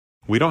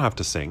We don't have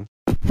to sing.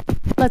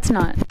 Let's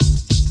not.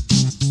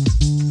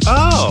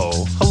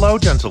 Oh, hello,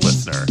 gentle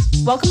listener.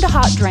 Welcome to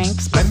Hot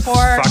Drinks. I'm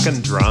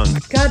fucking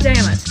drunk. God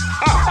damn it.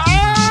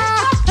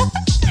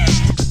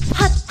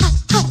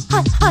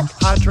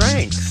 Hot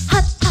drinks.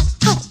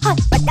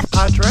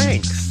 Hot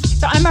drinks.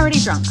 So I'm already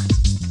drunk.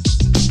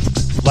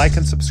 Like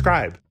and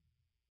subscribe.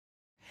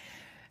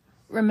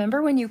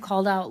 Remember when you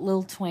called out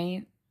Lil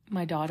Twain,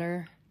 my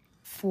daughter,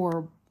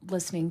 for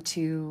listening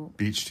to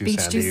Beach Too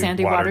Sandy,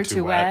 Sandy, Water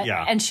Too Wet?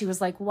 Yeah. And she was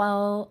like,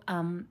 well,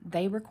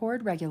 they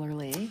record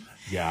regularly.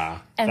 Yeah,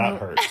 And that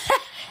hurts.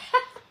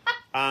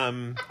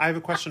 I have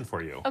a question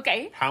for you.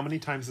 Okay. How many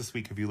times this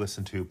week have you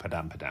listened to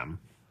Padam Padam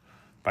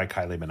by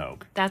Kylie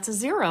Minogue? That's a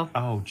 0.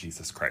 Oh,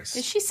 Jesus Christ.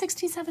 Is she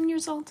 67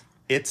 years old?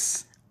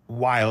 It's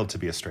wild to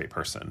be a straight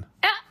person.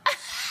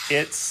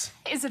 It's,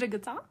 Is it a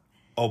good song?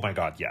 oh my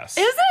God, yes.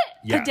 Is it?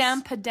 Yes.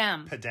 Padam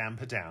Padam. Padam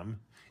Padam.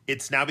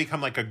 It's now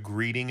become like a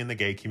greeting in the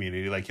gay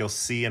community. Like you'll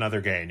see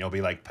another gay and you'll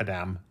be like,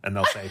 Padam, and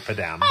they'll say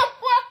Padam.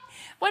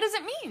 What does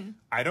it mean?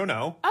 I don't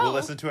know. Oh. We'll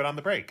listen to it on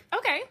the break.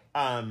 Okay.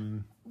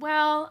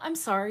 Well, I'm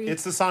sorry.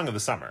 It's the song of the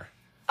summer.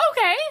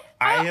 Okay.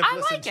 I have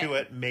listened like to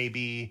it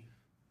maybe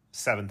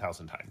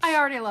 7,000 times I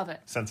already love it.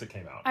 since it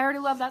came out. I already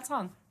love that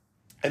song.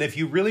 And if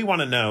you really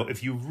want to know,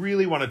 if you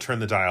really want to turn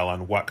the dial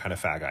on what kind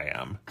of fag I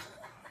am,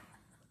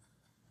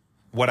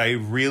 what I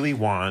really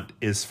want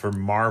is for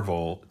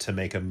Marvel to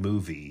make a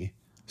movie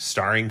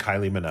starring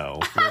Kylie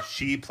Minogue where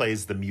she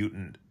plays the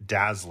mutant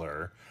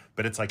Dazzler,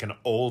 but it's like an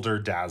older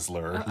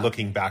Dazzler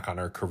looking back on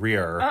her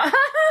career.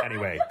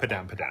 Anyway,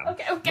 Padam Padam.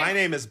 Okay. My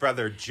name is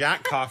Brother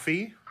Jack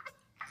Coffee,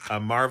 a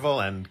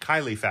Marvel and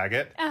Kylie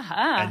faggot.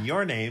 And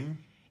your name?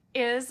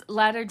 Is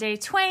Latter Day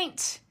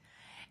Twaint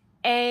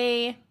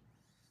a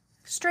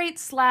straight /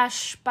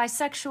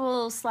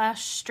 bisexual /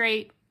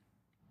 straight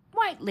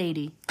white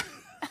lady?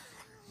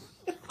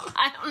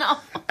 I don't know.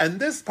 And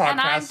this I'm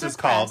podcast is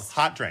called depressed.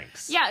 Hot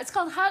Drinks. Yeah, it's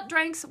called Hot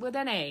Drinks with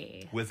an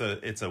A.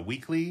 It's a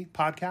weekly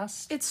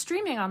podcast. It's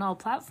streaming on all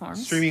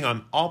platforms. Streaming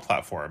on all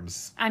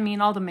platforms. I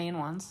mean, all the main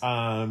ones.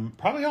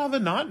 Probably all the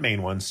not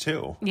main ones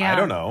too. Yeah. I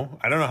don't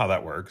know how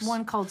that works.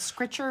 One called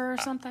Scritcher or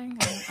something.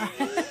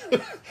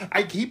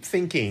 I keep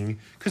thinking,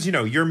 because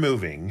you're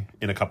moving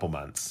in a couple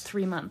months.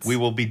 3 months. We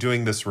will be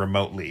doing this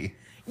remotely.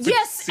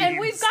 Yes, and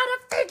we've got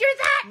to figure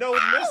that No,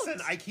 out.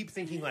 listen, I keep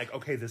thinking like,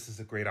 okay, this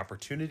is a great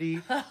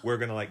opportunity. We're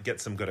going to like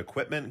get some good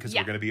equipment because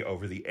Yeah. we're going to be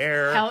over the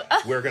air. Hell-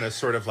 We're going to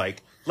sort of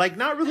like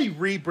not really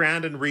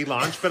rebrand and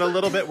relaunch, but a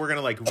little bit we're going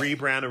to like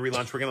rebrand and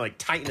relaunch. We're going to like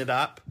tighten it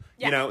up.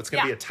 Yeah. It's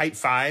going to be a tight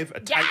 5, a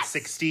tight Yes.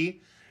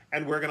 60.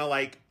 And we're going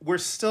to we're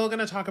still going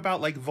to talk about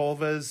like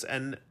vulvas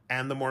and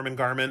the Mormon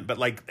garment, but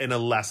like in a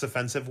less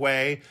offensive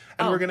way.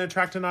 And we're going to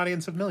attract an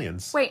audience of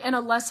millions. Wait, in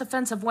a less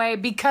offensive way,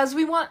 because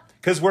we want...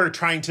 Because we're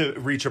trying to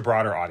reach a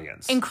broader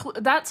audience.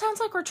 that sounds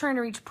like we're trying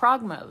to reach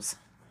progmos.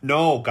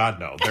 No, God,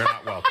 no. They're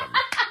not welcome.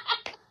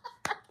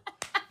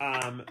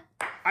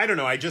 I don't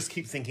know. I just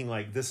keep thinking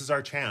like this is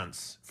our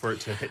chance for it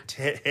to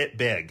hit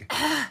big.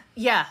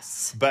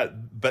 Yes. But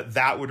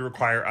that would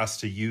require us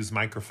to use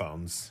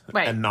microphones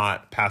Right. and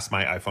not pass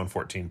my iPhone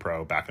 14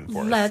 Pro back and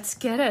forth. Let's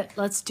get it.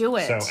 Let's do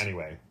it. So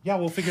anyway, yeah,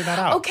 we'll figure that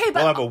out. Okay, but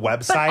we'll have a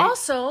website. But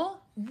also,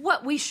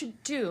 what we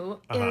should do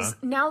is,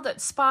 now that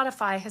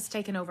Spotify has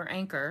taken over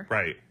Anchor,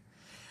 right.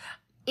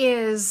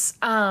 is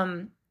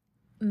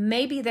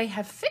maybe they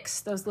have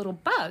fixed those little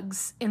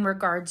bugs in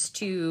regards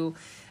to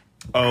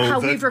how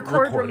we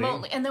record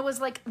remotely. And there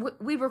was like,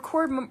 we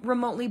record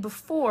remotely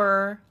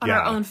before on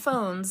our own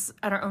phones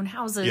at our own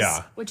houses,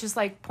 which is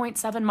like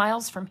 0.7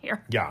 miles from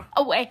here. Yeah.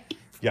 Away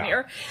from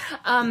here.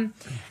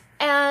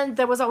 And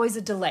there was always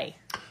a delay.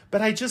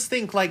 But I just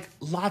think like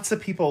lots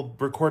of people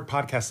record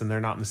podcasts and they're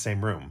not in the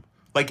same room.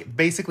 Like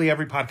basically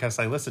every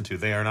podcast I listen to,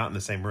 they are not in the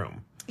same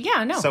room. Yeah,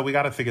 I know. So we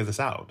got to figure this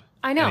out.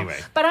 I know. Anyway,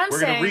 but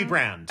we're going to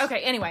rebrand.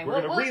 Okay, anyway.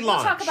 We're going to relaunch.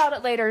 We'll talk about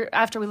it later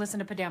after we listen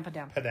to Padam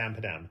Padam. Padam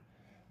Padam.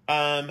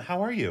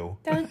 How are you?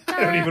 I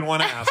don't even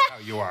want to ask how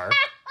you are.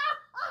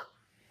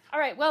 All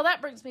right, well,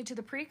 that brings me to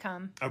the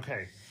pre-cum.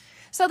 Okay.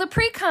 So the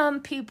pre-cum,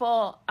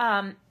 people,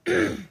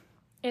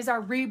 is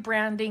our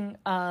rebranding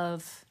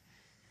of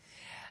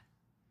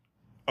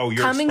you're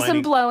Cummings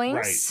and Blowings.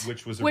 Right,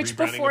 which was which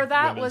before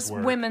that was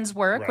women's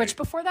work, which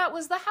before that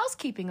was the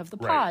housekeeping of the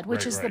pod,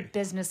 which is the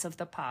business of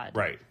the pod.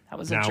 Right. That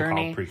was now a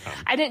journey. Called pre-cum.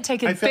 I didn't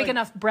take a big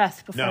enough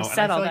breath before I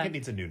said all that. I feel like it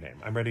needs a new name.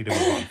 I'm ready to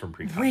move on from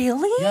pre-cum.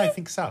 Really? Yeah, I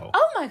think so.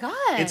 Oh my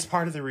God. It's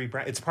part of the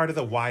rebrand. It's part of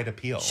the wide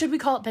appeal. Should we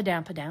call it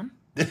Padam Padam?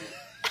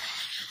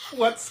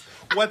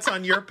 What's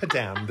on your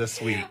Padam this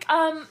week?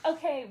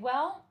 Okay,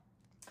 well,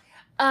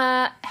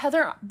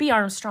 Heather B.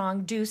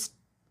 Armstrong, Deuce,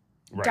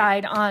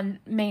 died on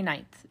May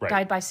 9th.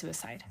 Died by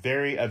suicide.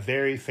 A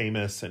very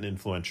famous and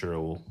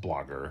influential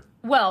blogger.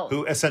 Well,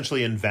 who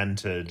essentially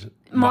invented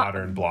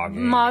modern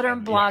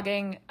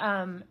blogging.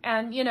 And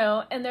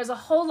and there's a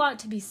whole lot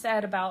to be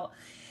said about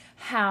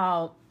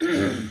how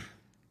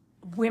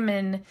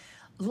women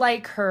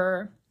like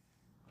her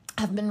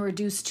have been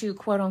reduced to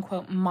quote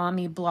unquote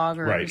mommy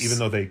bloggers. Right, even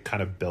though they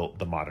kind of built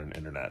the modern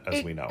internet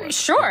as we know it.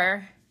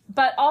 Sure.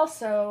 But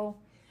also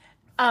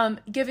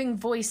giving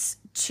voice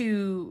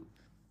to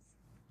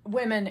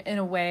women in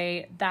a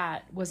way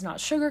that was not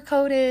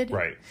sugar-coated.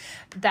 Right.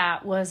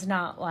 That was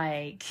not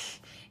like,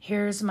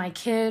 here's my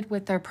kid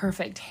with their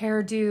perfect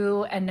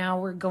hairdo, and now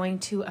we're going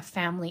to a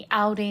family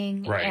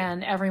outing, right.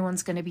 and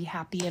everyone's going to be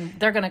happy, and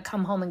they're going to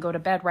come home and go to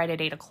bed right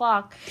at 8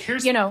 o'clock.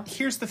 Here's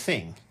the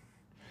thing.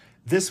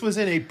 This was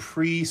in a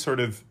sort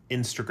of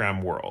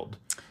Instagram world.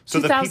 So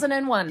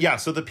 2001.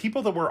 So the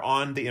people that were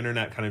on the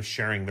internet kind of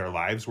sharing their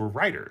lives were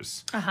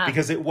writers.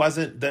 Because it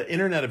wasn't, the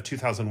internet of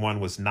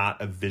 2001 was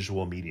not a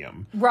visual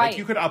medium. Right. Like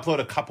you could upload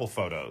a couple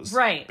photos.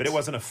 Right. But it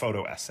wasn't a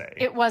photo essay.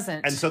 It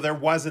wasn't. And so there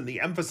wasn't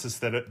the emphasis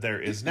that there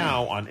is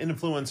now on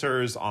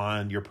influencers,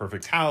 on your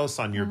perfect house,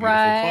 on your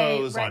beautiful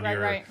clothes, on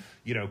your,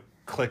 you know,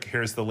 click,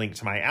 here's the link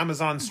to my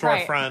Amazon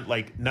storefront. Right.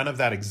 Like none of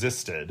that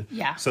existed.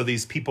 Yeah. So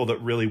these people that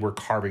really were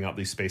carving out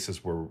these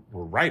spaces were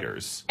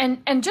writers.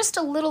 And just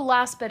a little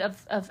last bit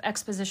of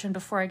exposition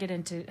before I get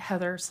into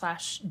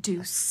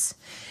Heather/Deuce.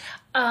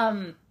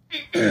 You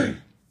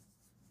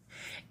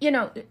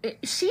know,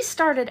 she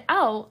started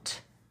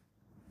out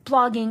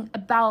blogging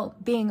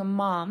about being a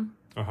mom.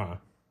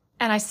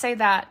 And I say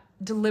that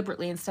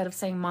deliberately instead of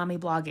saying mommy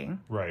blogging.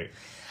 Right.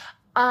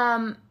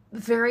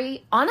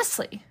 Very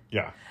honestly.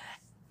 Yeah.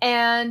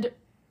 And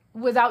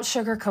without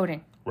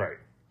sugarcoating. Right.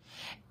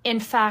 In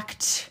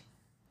fact,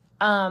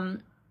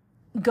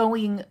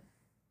 going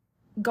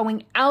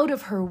out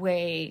of her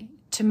way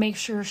to make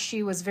sure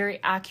she was very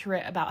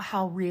accurate about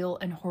how real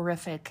and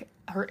horrific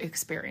her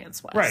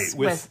experience was. Right.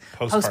 With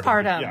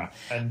postpartum. Yeah.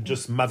 And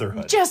just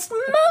motherhood. Just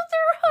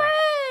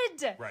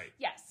motherhood. Right.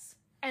 Yes.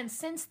 And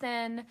since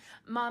then,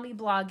 mommy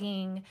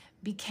blogging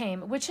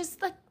became, which is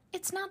like,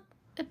 it's not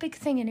a big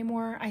thing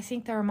anymore. I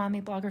think there are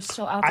mommy bloggers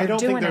still out there doing it. I don't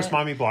think there's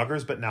mommy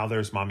bloggers, but now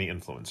there's mommy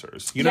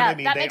influencers. You know what I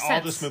mean? They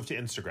all just moved to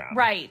Instagram.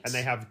 Right. And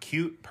they have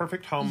cute,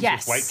 perfect homes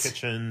with white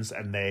kitchens,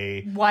 and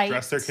they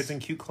dress their kids in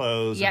go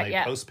clothes, and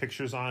they post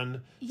pictures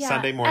on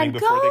Sunday morning and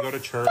before they go to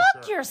church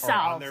or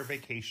on their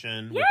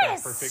vacation with their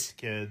perfect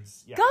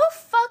kids. Yeah. Go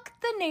fuck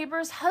the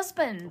neighbor's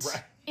husband.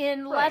 Right.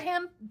 And let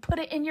him put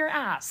it in your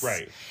ass.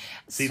 Right.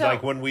 See,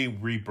 like when we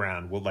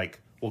rebrand,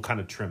 we'll kind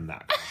of trim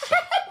that.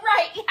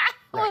 Right. Yeah.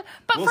 Right.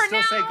 But we'll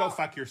still say go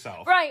fuck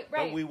yourself. Right.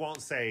 But we won't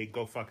say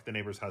go fuck the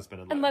neighbor's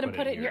husband and let him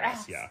put it in your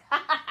ass. Yeah.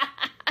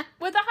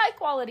 With a high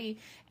quality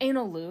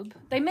anal lube.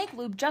 They make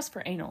lube just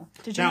for anal.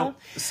 Did you know?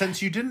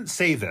 Since you didn't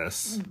say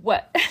this.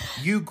 What?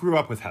 You grew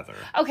up with Heather.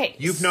 Okay.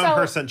 You've known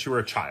her since you were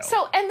a child.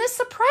 So, and this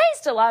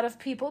surprised a lot of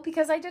people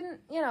because I didn't,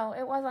 you know,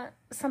 it wasn't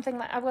something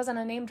that I wasn't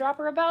a name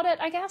dropper about it,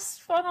 I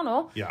guess. I don't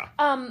know. Yeah.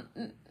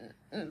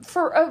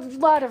 For a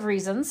lot of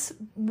reasons.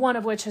 One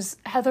of which is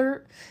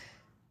Heather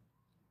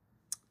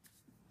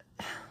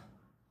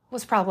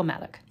was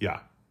problematic. Yeah.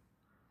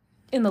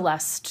 In the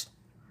last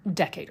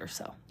decade or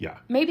so. Yeah.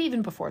 Maybe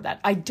even before that.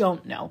 I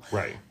don't know.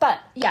 Right. But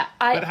yeah,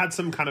 But had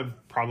some kind of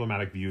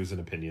problematic views and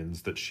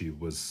opinions that she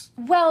was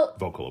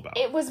vocal about.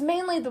 It was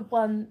mainly the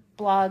one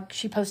blog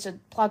post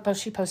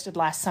she posted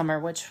last summer,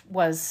 which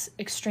was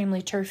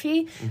extremely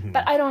turfy. Mm-hmm.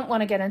 But I don't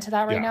want to get into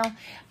that right now.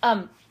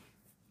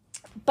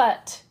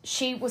 But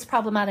she was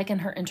problematic in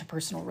her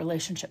interpersonal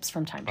relationships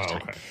from time to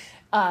time.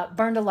 Okay.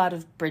 Burned a lot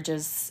of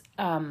bridges.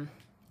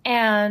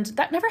 And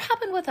that never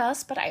happened with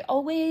us, but I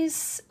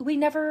always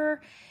knew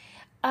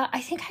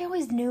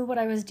what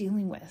I was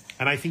dealing with.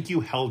 And I think you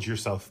held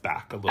yourself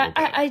back a little bit.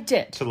 I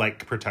did. To,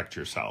 like, protect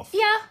yourself.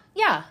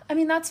 Yeah. I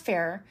mean, that's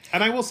fair.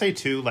 And I will say,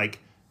 too, like,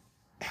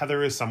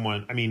 Heather is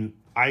someone, I mean,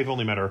 I've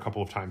only met her a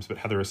couple of times, but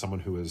Heather is someone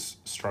who has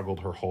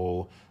struggled her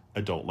whole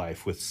adult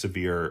life with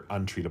severe,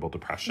 untreatable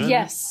depression.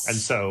 Yes. And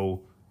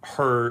so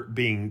her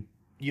being,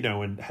 you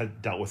know, and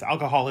had dealt with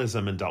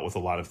alcoholism and dealt with a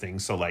lot of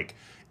things. So, like,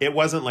 it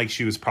wasn't like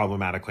she was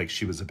problematic, like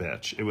she was a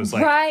bitch. It was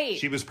like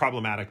she was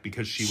problematic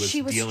because she was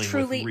dealing with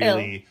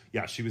really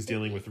she was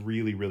dealing with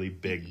really, really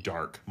big,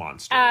 dark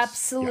monsters.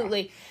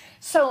 Absolutely. Yeah.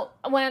 So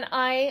when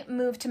I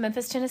moved to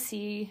Memphis,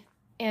 Tennessee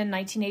in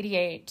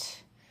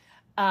 1988,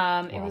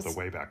 it was the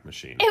Wayback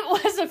Machine.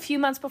 It was a few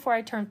months before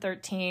I turned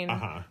 13.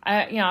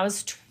 I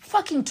was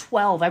fucking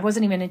 12. I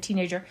wasn't even a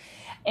teenager.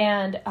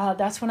 And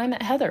that's when I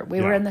met Heather.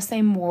 We were in the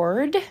same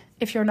ward.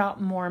 If you're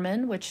not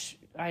Mormon, which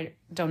I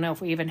don't know if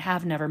we even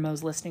have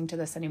Nevermos listening to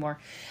this anymore.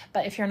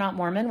 But if you're not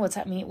Mormon, what's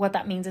that mean? What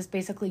that means is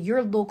basically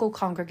your local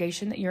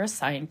congregation that you're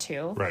assigned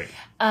to. Right.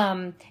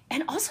 And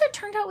also it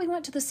turned out we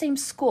went to the same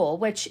school,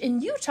 which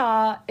in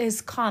Utah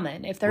is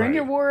common. If they're in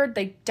your ward,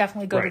 they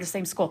definitely go to the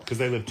same school. Because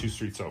they live 2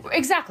 streets over.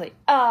 Exactly.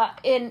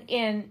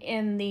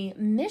 In the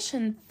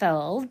mission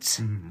field,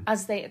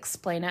 as they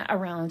explain it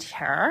around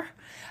here,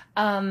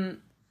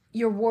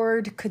 your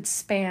ward could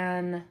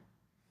span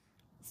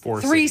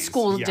 3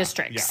 school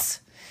districts. Yeah.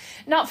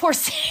 Not 4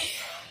 cities.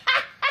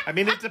 I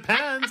mean, it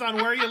depends on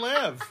where you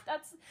live.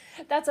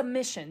 That's a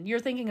mission.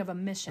 You're thinking of a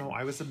mission. No,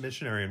 I was a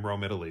missionary in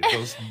Rome, Italy.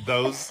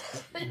 Those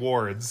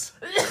wards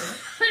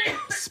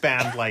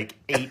spanned like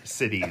 8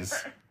 cities.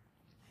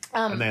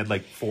 And they had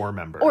like 4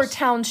 members. Or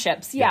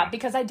townships,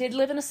 because I did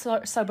live in a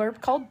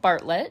suburb called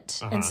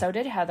Bartlett, and so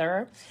did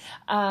Heather.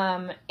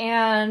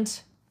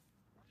 And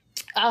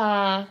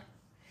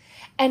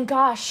And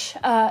gosh,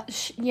 I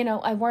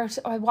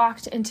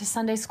walked into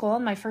Sunday school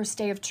on my first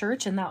day of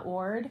church in that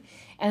ward,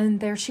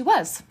 and there she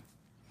was.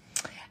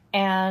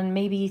 And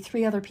maybe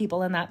 3 other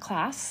people in that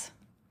class.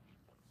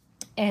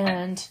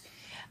 And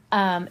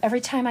every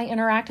time I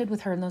interacted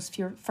with her in those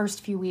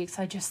first few weeks,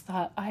 I just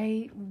thought,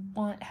 I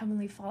want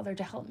Heavenly Father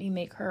to help me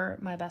make her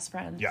my best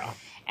friend. Yeah.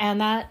 And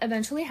that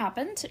eventually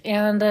happened.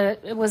 And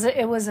it was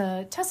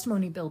a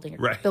testimony builder.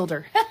 Right.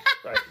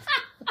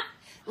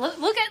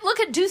 Look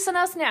at Deuce and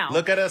us now.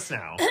 Look at us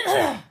now.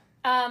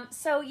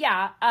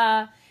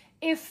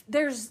 If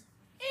there's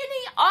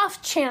any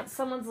off chance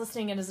someone's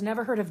listening and has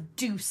never heard of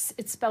Deuce,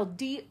 it's spelled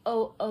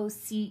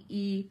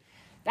Dooce.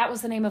 That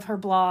was the name of her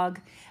blog.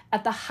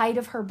 At the height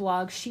of her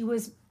blog, she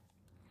was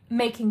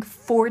making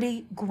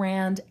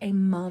 $40,000 a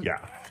month.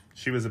 Yeah,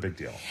 she was a big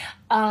deal.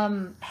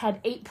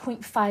 Had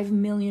 8.5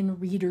 million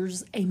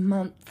readers a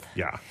month.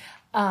 Yeah.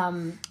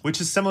 Which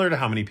is similar to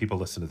how many people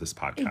listen to this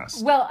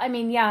podcast. Well, I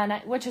mean,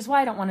 yeah, which is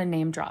why I don't want to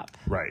name drop.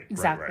 Right.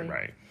 Exactly.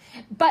 Right.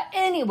 But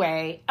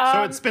anyway,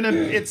 so it's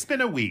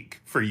been a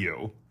week for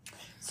you.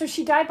 So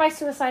she died by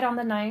suicide on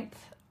the 9th.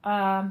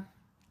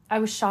 I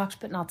was shocked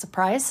but not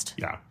surprised.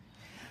 Yeah.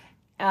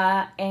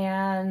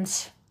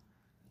 And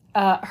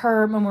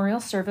her memorial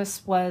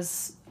service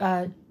was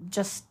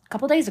just a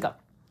couple days ago.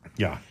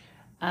 Yeah.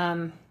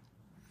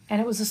 And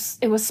it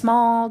was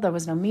small. There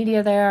was no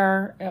media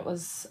there. It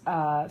was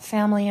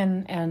family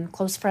and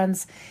close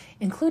friends,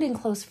 including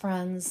close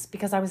friends,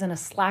 because I was in a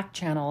Slack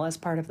channel as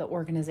part of the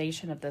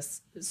organization of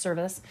this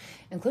service,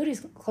 including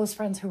close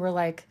friends who were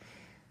like,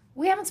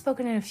 we haven't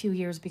spoken in a few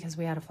years because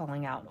we had a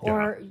falling out. Yeah.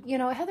 Or,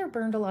 Heather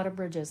burned a lot of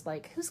bridges.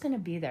 Like, who's going to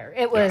be there?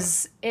 It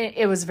was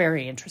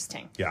very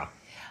interesting. Yeah.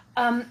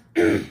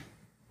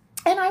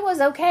 And I was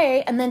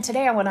okay. And then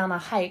today I went on a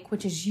hike,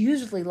 which is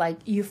usually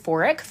like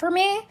euphoric for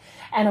me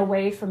and a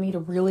way for me to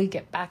really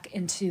get back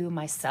into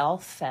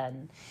myself.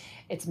 And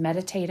it's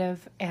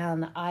meditative.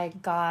 And I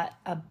got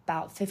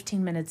about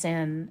 15 minutes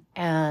in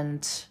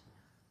and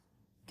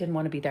didn't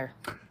want to be there.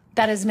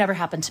 That has never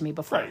happened to me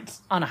before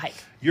on a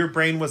hike. Your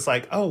brain was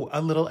like, oh,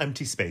 a little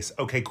empty space.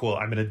 Okay, cool.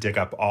 I'm going to dig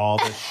up all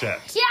this shit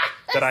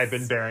that I've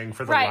been bearing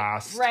for the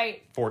last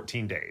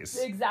 14 days.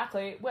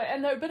 Exactly.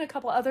 And there have been a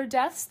couple other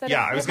deaths that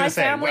I was going to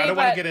say, I don't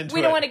want to get into it.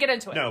 We don't want to get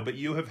into it. No, but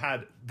you have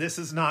had, this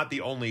is not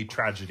the only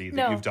tragedy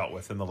that you've dealt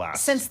with in the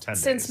last 10 days.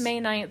 Since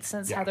May 9th,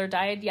 since Heather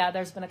died,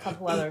 there's been a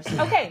couple others.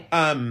 Okay.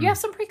 You have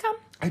some pre-cum?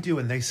 I do,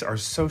 and they are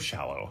so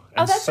shallow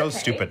and so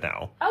stupid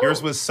now. Oh.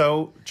 Yours was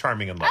so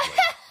charming and lovely.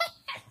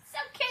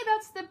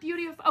 That's the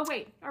beauty of... Oh,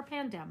 wait. Our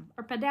Padam.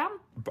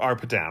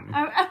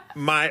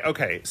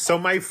 So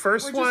my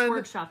first one...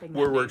 We're just workshopping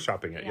We're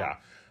workshopping it, yeah.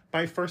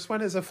 My first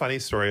one is a funny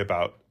story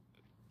about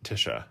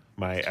Tisha,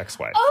 my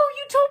ex-wife. Oh,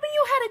 you told me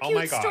you had a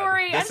cute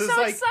story. I'm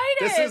so excited.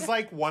 This is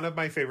like one of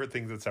my favorite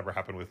things that's ever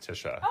happened with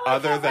Tisha.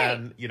 Other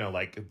than,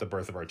 like the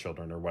birth of our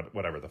children or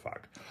whatever the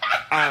fuck.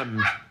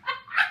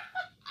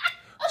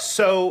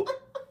 So,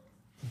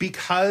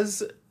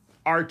 because...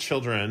 our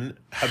children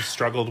have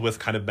struggled with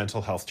kind of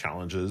mental health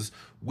challenges,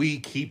 we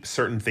keep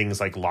certain things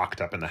like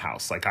locked up in the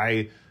house. Like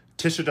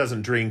Tisha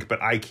doesn't drink,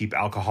 but I keep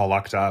alcohol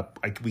locked up.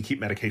 We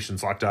keep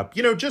medications locked up,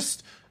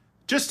 just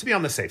to be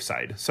on the safe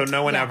side. So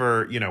no one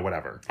ever,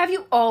 whatever. Have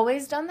you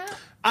always done that?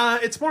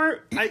 It's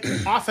more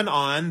off and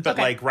on, but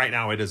like right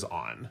now it is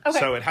on. Okay.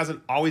 So it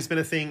hasn't always been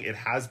a thing. It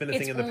has been a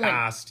thing in the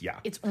past.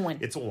 Yeah. It's on.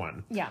 It's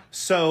on. Yeah.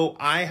 So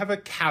I have a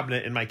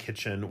cabinet in my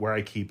kitchen where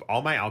I keep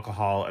all my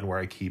alcohol and where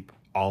I keep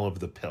all of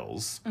the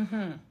pills.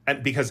 Mm-hmm.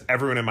 And because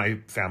everyone in my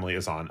family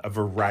is on a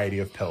variety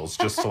of pills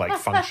just to like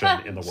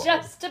function in the world.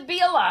 Just to be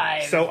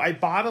alive. So I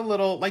bought a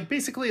little,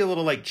 basically a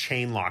little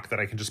chain lock that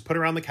I can just put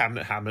around the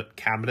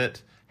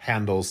cabinet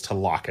handles to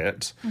lock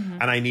it.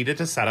 Mm-hmm. And I needed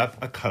to set up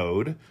a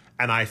code.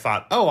 And I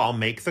thought, I'll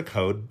make the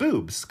code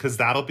boobs because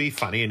that'll be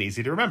funny and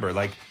easy to remember.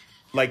 Like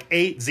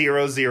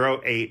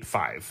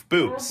 80085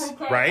 boobs,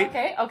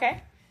 right?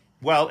 Okay.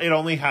 Well, it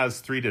only has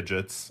 3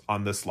 digits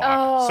on this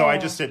lock. So I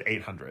just did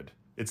 800.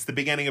 It's the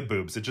beginning of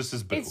boobs. It just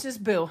is boo. It's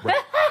just boo. Right.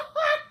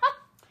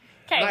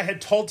 Okay. And I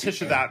had told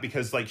Tisha that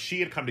because she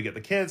had come to get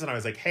the kids and I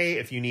was like, hey,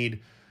 if you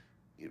need,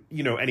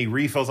 any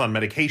refills on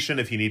medication,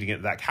 if you need to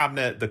get that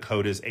cabinet, the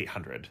code is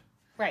 800.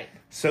 Right.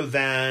 So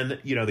then,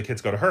 the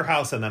kids go to her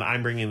house and then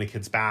I'm bringing the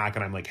kids back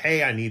and I'm like,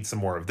 hey, I need some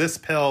more of this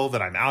pill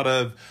that I'm out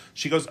of.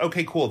 She goes,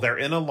 okay, cool. They're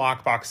in a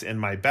lockbox in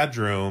my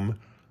bedroom.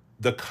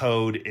 The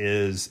code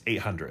is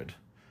 800.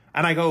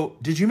 And I go,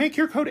 did you make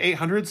your code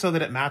 800 so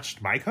that it matched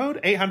my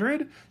code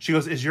 800? She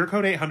goes, is your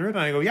code 800? And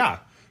I go, yeah.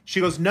 She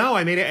goes, no,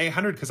 I made it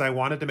 800 because I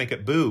wanted to make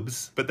it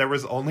boobs, but there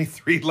was only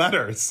 3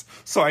 letters.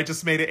 So I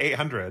just made it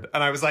 800.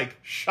 And I was like,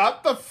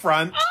 shut the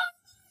front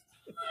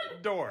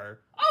door.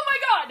 Oh my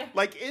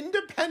God.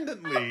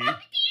 Independently,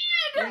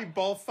 we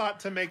both thought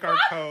to make our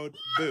code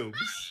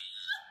boobs.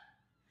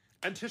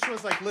 And Tisha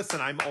was like,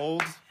 listen, I'm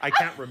old. I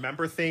can't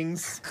remember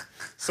things.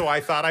 So I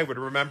thought I would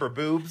remember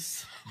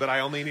boobs, but I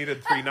only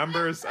needed 3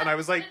 numbers. And I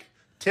was like,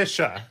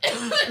 Tisha,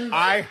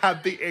 I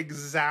had the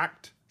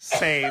exact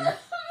same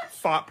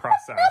thought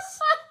process.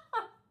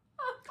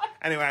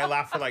 Anyway, I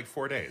laughed for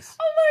 4 days.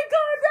 Oh my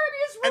God, that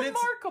is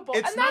remarkable.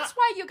 And that's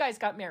why you guys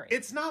got married.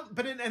 It's not,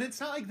 but it's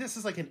not like this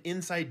is like an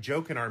inside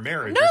joke in our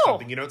marriage No. or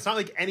something. You know, it's not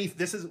like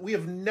we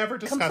have never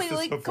discussed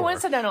Completely this before.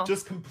 coincidental.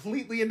 Just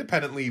completely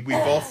independently, we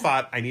both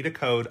thought, I need a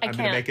code. I'm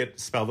going to make it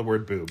spell the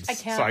word boobs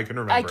so I can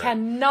remember I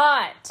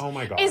cannot. Oh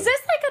my God. Is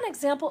this like an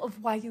example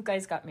of why you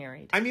guys got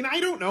married? I mean, I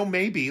don't know,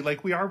 maybe.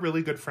 Like, we are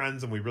really good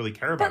friends and we really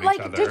care about but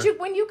each other. did you,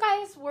 when you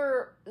guys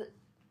were...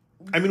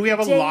 I mean, we have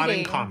a lot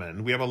in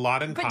common.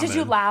 But did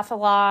you laugh a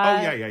lot?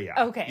 Oh,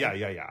 yeah. Okay.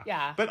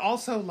 Yeah. But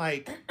also,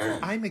 like,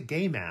 I'm a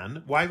gay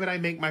man. Why would I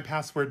make my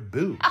password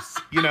boobs?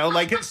 You know,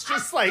 like, it's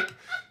just like...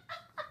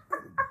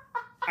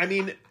 I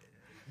mean,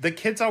 the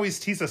kids always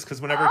tease us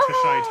because whenever Tish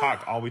and I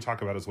talk, all we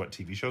talk about is what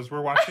TV shows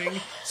we're watching.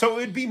 So it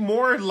would be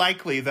more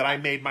likely that I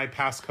made my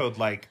passcode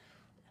like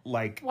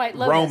White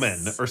Roman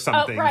Lotus. or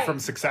something right. from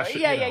Succession.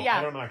 Yeah.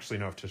 I don't actually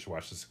know if Tisha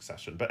watches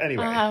Succession, but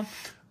anyway.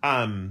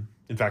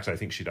 In fact, I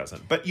think she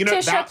doesn't. But you know,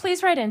 Tisha,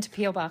 please write into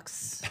P.O.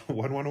 Box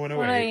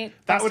 11108.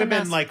 That would have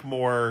been like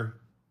more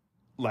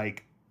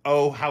like,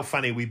 oh, how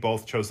funny, we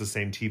both chose the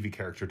same TV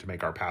character to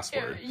make our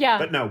password. Yeah.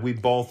 But no, we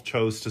both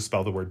chose to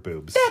spell the word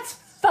boobs. That's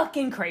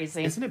fucking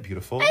crazy. Isn't it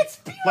beautiful? It's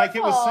beautiful. Like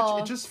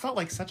it just felt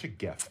like such a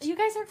gift. You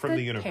guys are from good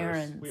the universe.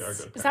 Parents. We are good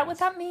parents. Is that what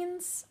that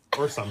means?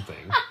 Or something.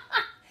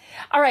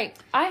 All right,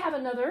 I have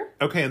another.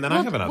 Okay, and then I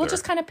have another. We'll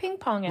just kind of ping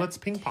pong it. Let's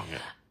ping pong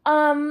it.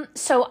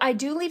 So I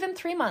do leave in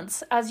 3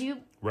 months, as you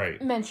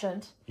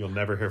mentioned. You'll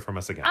never hear from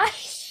us again.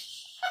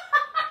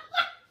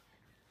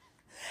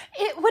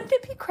 Wouldn't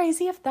it be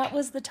crazy if that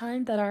was the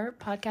time that our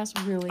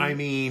podcast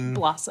really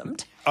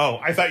blossomed? Oh,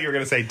 I thought you were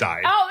going to say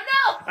died. Oh,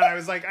 no! And I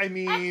was like,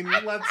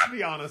 let's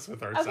be honest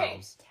with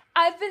ourselves. Okay.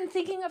 I've been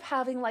thinking of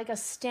having like a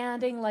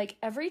standing, like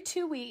every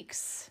 2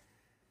 weeks,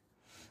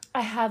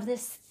 I have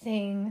this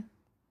thing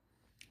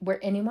where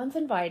anyone's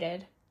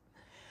invited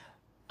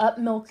up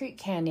Mill Creek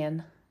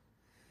Canyon.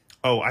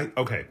 Oh,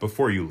 okay.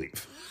 Before you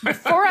leave.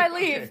 Before I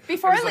leave.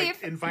 Before I leave.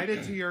 Like,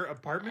 invited to your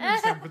apartment in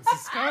San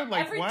Francisco?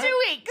 Like, every what? 2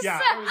 weeks. Yeah,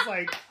 I was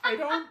like,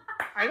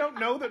 I don't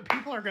know that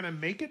people are going to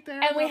make it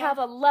there. And we have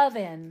a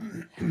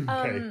love-in.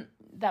 Okay.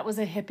 That was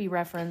a hippie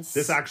reference.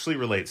 This actually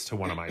relates to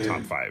one of my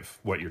top 5,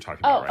 what you're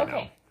talking about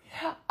right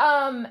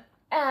now.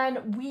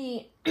 And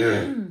we...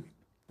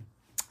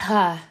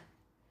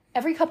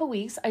 every couple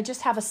weeks, I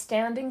just have a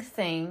standing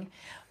thing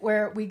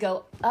where we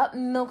go up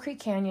Mill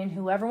Creek Canyon.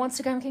 Whoever wants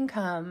to come can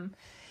come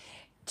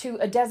to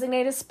a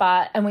designated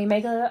spot, and we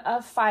make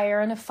a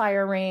fire and a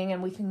fire ring,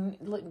 and we can,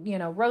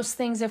 roast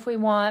things if we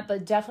want,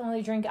 but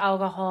definitely drink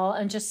alcohol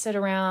and just sit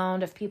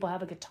around. If people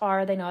have a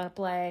guitar, they know how to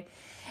play,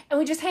 and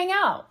we just hang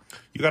out.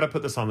 You got to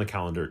put this on the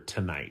calendar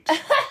tonight.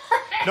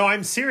 No,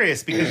 I'm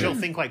serious, because you'll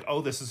think like,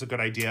 oh, this is a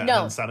good idea. And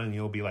then suddenly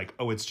you'll be like,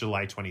 oh, it's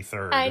July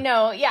 23rd. I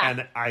know, yeah.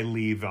 And I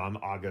leave on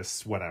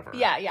August, whatever.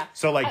 Yeah.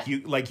 So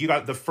you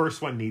got, the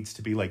first one needs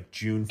to be like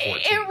June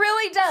 14th. It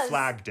really does.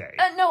 Flag Day.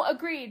 No,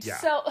 agreed. Yeah.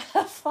 So,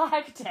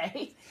 Flag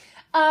Day.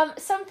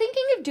 So I'm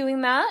thinking of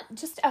doing that.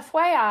 Just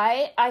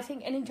FYI, I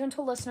think any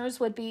gentle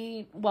listeners would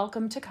be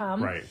welcome to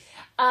come. Right.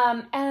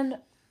 And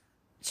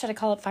should I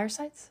call it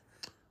Firesides?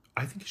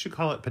 I think you should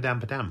call it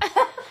Padam Padam.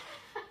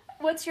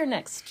 What's your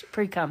next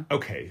pre-cum?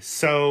 Okay,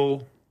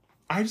 so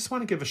I just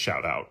want to give a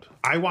shout out.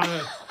 I want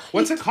to.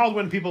 What's it called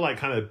when people like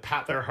kind of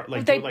pat their heart,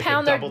 like they do like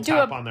pound a double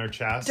tap on their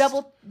chest?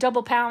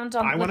 Double pound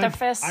with their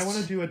fists. I want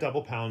to do a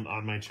double pound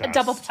on my chest. A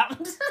double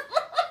pound.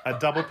 A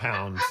double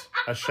pound.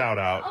 A shout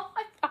out. Oh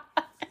my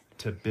God.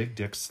 To big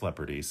dick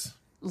celebrities.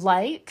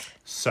 Like.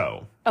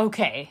 So.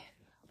 Okay,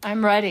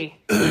 I'm ready.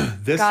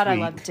 This God, week,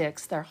 I love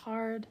dicks. They're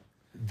hard.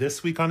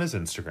 This week on his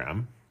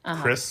Instagram.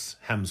 Chris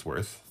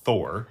Hemsworth,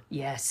 Thor.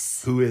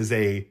 Yes. Who is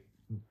a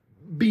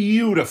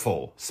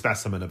beautiful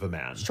specimen of a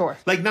man. Sure.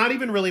 Like, not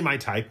even really my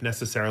type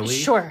necessarily.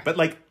 Sure. But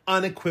like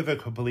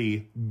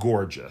unequivocally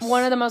gorgeous.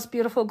 One of the most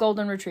beautiful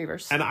golden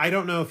retrievers. And I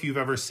don't know if you've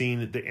ever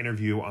seen the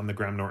interview on the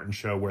Graham Norton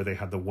show where they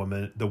had the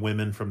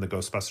women from the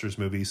Ghostbusters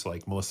movies,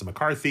 like Melissa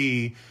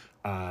McCarthy,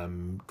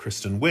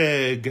 Kristen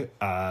Wiig,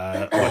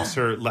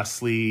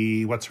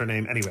 what's her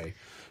name? Anyway.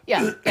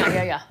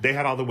 Yeah. They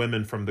had all the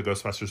women from the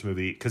Ghostbusters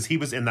movie, because he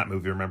was in that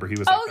movie. Remember, he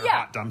was like their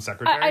hot, dumb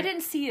secretary. I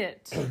didn't see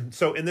it.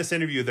 So in this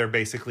interview, they're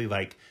basically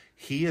like,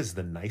 he is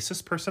the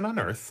nicest person on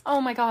earth. Oh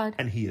my God.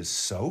 And he is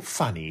so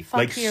funny.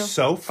 Fuck you.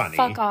 So funny.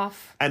 Fuck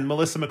off. And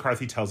Melissa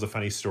McCarthy tells a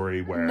funny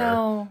story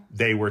where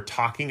they were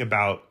talking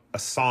about a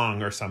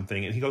song or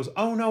something, and he goes,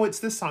 oh no, it's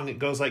this song, it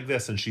goes like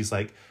this, and she's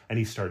like, and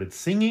he started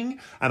singing,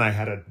 and I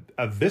had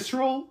a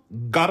visceral,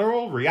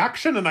 guttural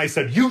reaction, and I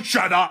said, you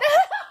shut up.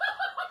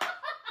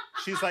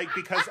 She's like,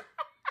 because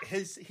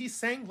he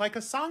sang like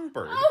a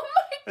songbird. Oh my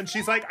God. And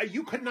she's like,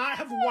 you could not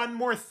have one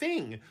more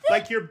thing.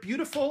 Like, you're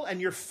beautiful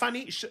and you're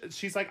funny.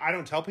 She's like, I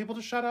don't tell people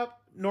to shut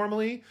up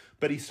normally,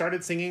 but he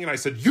started singing, and I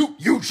said,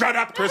 you shut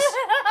up, Chris.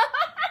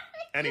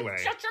 Anyway.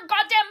 Shut your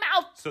goddamn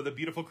mouth. So the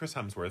beautiful Chris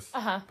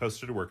Hemsworth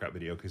posted a workout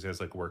video, because he has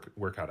like a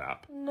workout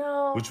app.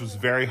 No. Which was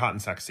very hot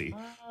and sexy.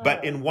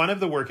 But in one of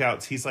the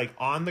workouts, he's like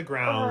on the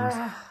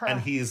ground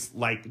and he's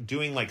like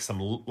doing like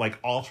some like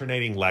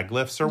alternating leg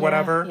lifts or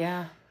whatever.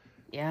 Yeah.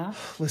 Yeah.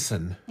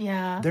 Listen.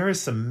 Yeah. There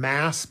is some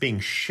mass being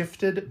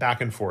shifted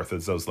back and forth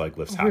as those leg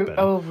lifts happen.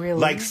 Oh, really?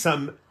 Like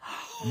some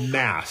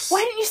mass.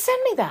 Why didn't you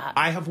send me that?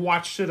 I have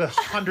watched it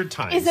 100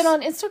 times. Is it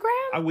on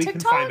Instagram? We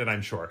TikTok? can find it,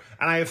 I'm sure.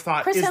 And I have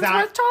thought, Chris is Hemsworth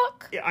that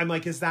talk? I'm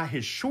like, is that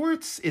his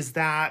shorts? Is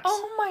that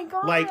Oh my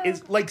god! like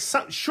is like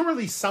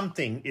surely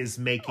something is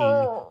making,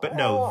 but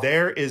no,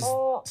 there is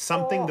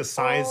something the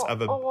size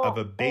of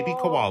a baby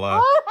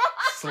koala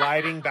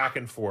sliding back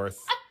and forth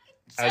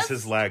as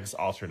his legs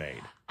alternate.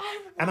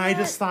 And I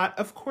just thought,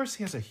 of course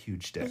he has a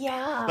huge dick.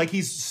 Yeah. Like,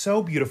 he's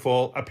so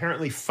beautiful,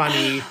 apparently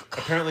funny,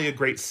 apparently a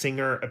great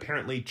singer,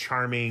 apparently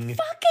charming.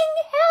 Fucking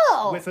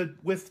hell!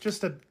 With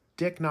just a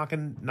dick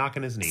knocking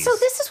his knees. So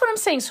this is what I'm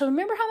saying. So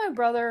remember how my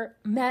brother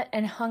met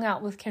and hung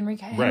out with Henry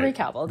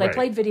Cavill? They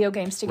played video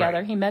games together.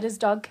 Right. He met his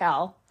dog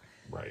Cal.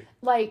 Right.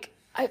 Like,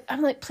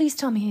 I'm like, please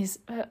tell me he's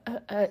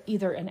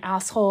either an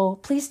asshole.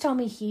 Please tell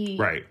me he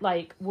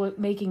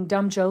making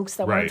dumb jokes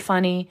that weren't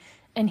funny.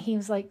 And he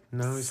was like,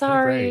 no, he's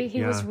sorry,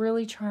 he was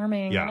really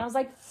charming. Yeah. And I was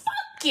like,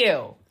 fuck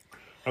you.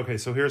 Okay,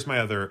 so here's my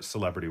other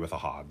celebrity with a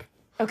hog.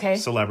 Okay.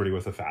 Celebrity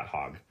with a fat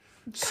hog.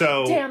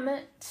 So damn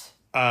it.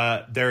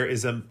 There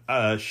is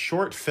a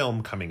short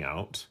film coming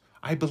out,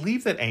 I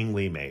believe that Ang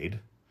Lee made,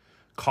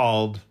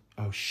 called,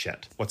 oh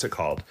shit, what's it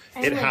called?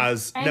 It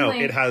has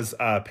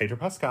Pedro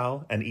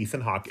Pascal and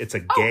Ethan Hawke. It's a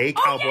gay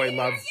cowboy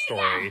love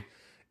story.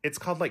 It's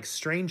called like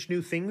Strange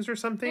New Things or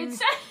something.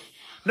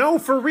 No,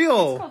 for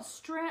real. It's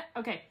called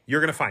Okay.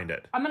 You're gonna find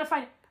it. I'm gonna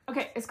find it.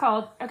 Okay, it's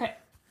called. Okay,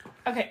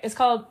 it's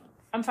called.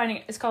 I'm finding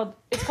it. It's called.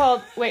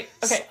 Wait.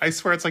 Okay. I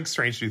swear it's like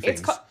Strange New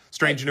Things.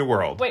 Strange New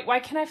World. Wait, why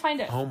can't I find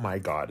it? Oh my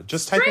god!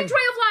 Just type in Strange Way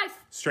of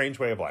Life. Strange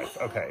Way of Life.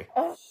 Okay.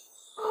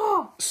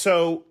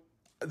 So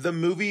the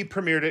movie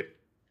premiered at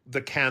the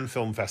Cannes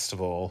Film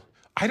Festival.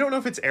 I don't know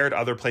if it's aired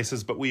other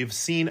places, but we've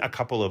seen a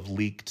couple of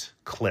leaked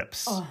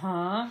clips.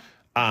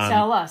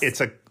 Tell us. It's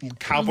a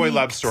cowboy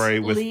love story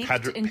with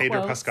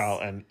Pedro Pascal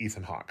and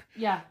Ethan Hawke.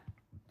 Yeah.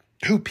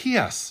 Who,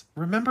 P.S.,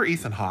 remember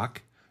Ethan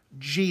Hawke?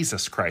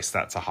 Jesus Christ,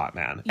 that's a hot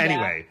man. Yeah.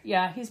 Anyway.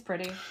 Yeah, he's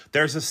pretty.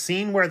 There's a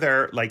scene where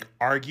they're like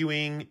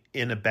arguing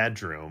in a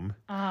bedroom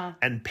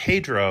and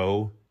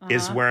Pedro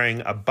is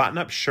wearing a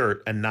button-up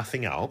shirt and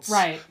nothing else.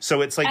 Right.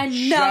 So it's like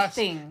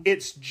nothing.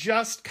 It's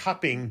just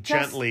cupping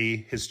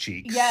gently his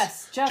cheeks.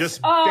 Yes.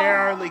 Just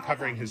barely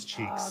covering his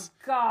cheeks.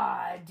 Oh,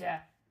 God.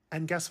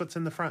 And guess what's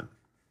in the front?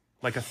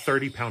 Like a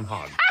 30-pound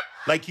hog.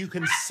 Like you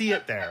can see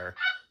it there.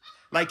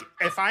 Like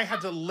if I had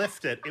to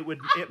lift it,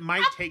 it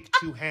might take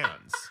two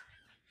hands.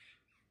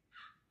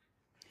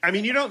 I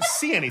mean, you don't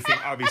see anything,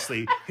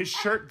 obviously. His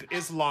shirt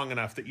is long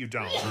enough that you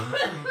don't.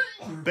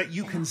 But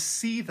you can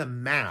see the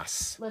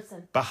mass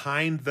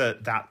behind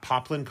that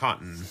poplin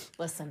cotton.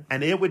 Listen.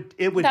 And it would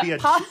be a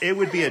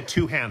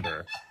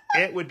two-hander.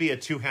 It would be a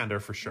two-hander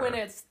for sure. When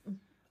it's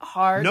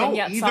hard and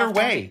yet either soft.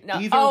 Way. No.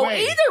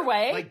 Either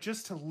way. Like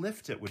just to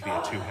lift it would be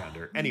a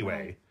two-hander.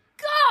 Anyway.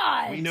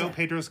 God. We know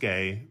Pedro's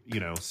gay,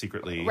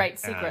 secretly. Right,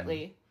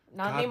 secretly.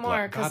 Not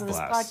anymore because of this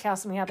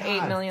podcast and we have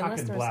 8 million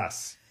listeners.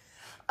 Bless.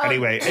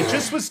 Anyway, it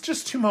just was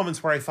 2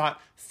 moments where I thought,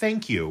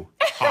 thank you,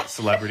 hot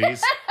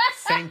celebrities.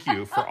 Thank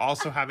you for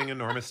also having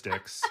enormous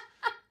dicks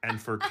and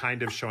for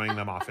kind of showing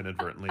them off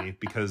inadvertently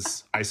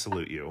because I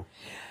salute you.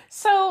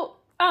 So,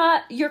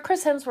 your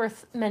Chris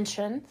Hemsworth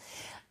mention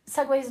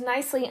segues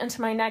nicely into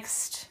my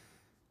next...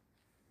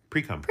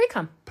 Pre-cum.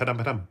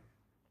 Padum.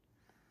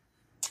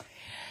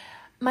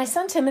 My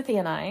son Timothy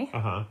and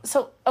I...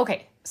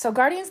 So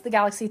Guardians of the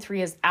Galaxy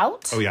 3 is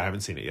out. Oh, yeah, I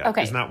haven't seen it yet.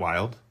 Okay. Isn't that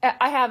wild?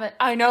 I haven't.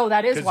 I know,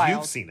 that is wild. Because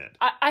you've seen it.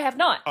 I have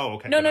not. Oh,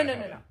 okay. No.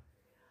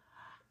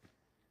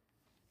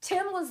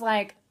 Tim was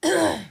like,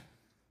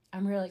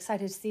 I'm really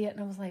excited to see it. And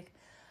I was like,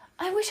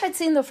 I wish I'd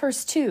seen the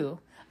first two.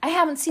 I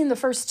haven't seen the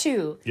first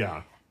two.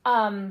 Yeah.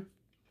 And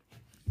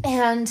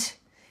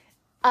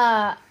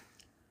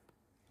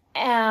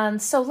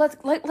so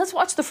let's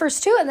watch the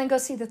first two and then go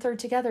see the third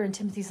together. And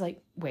Timothy's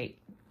like, wait,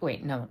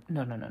 no.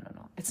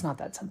 It's not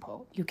that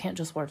simple. You can't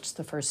just watch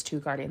the first two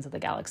Guardians of the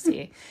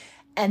Galaxy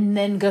and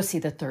then go see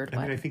the third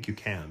one. I mean, I think you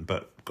can,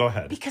 but go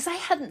ahead. Because I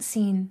hadn't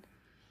seen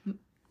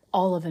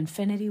all of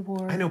Infinity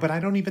War. I know, but I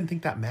don't even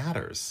think that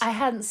matters. I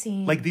hadn't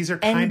seen like these are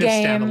kind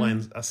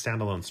Endgame. of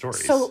standalone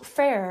stories. So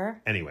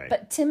fair. Anyway.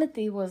 But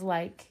Timothy was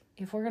like,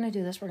 if we're going to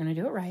do this, we're going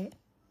to do it right.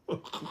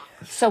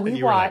 So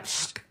we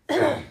watched...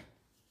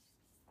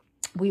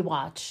 we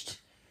watched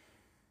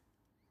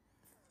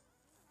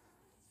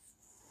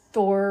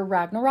Thor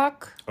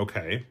Ragnarok.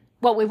 Okay.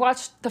 Well, we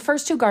watched the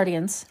first two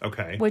Guardians.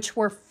 Okay. Which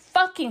were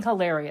fucking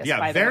hilarious, by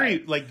the way. Yeah,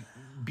 very,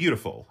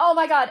 beautiful. Oh,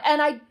 my God.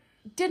 And I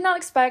did not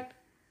expect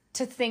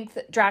to think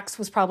that Drax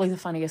was probably the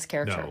funniest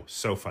character. No,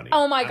 so funny.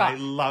 Oh, my God.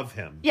 And I love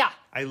him. Yeah.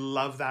 I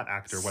love that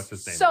actor. What's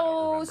his name?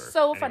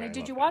 So funny.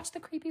 Did you watch the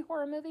creepy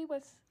horror movie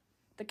with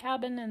the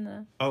cabin and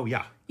the... Oh,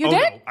 yeah. You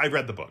did? No, I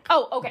read the book.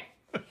 Oh, okay.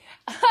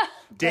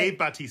 Dave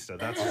Bautista,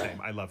 that's his name.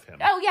 I love him.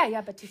 Oh,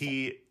 yeah, Bautista.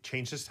 He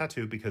changed his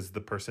tattoo because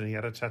the person he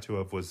had a tattoo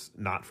of was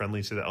not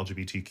friendly to the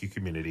LGBTQ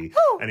community.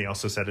 Ooh. And he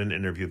also said in an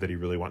interview that he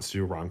really wants to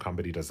do a rom-com,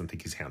 but he doesn't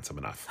think he's handsome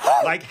enough.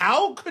 Like,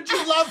 how could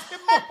you love him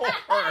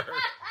more?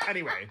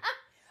 Anyway.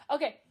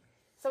 Okay,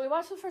 so we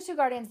watched the first two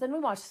Guardians, then we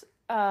watched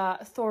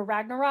Thor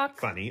Ragnarok.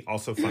 Funny,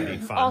 also funny,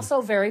 fun.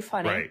 Also very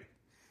funny. Right.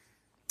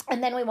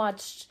 And then we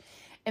watched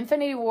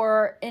Infinity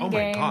War, Endgame. Oh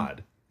my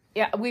God.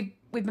 Yeah, we've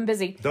been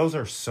busy. Those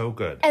are so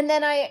good. And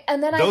then I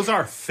Those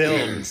are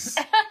films.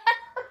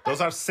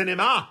 Those are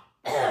cinema.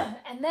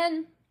 And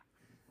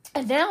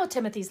now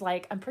Timothy's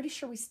like, I'm pretty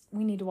sure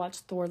we need to watch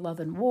Thor: Love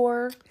and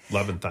War.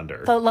 Love and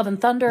Thunder. Love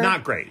and Thunder.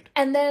 Not great.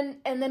 And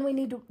then we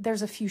need to,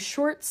 there's a few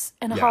shorts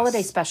and a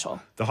holiday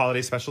special. The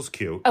holiday special's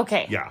cute.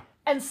 Okay. Yeah.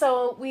 And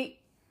so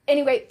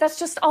anyway, that's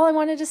just all I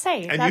wanted to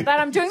say. That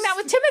I'm doing that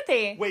with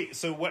Timothy. Wait,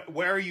 so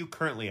where are you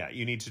currently at?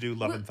 You need to do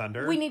Love and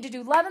Thunder? We need to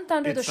do Love and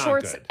Thunder, It's the not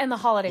shorts, good. and the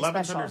holiday Love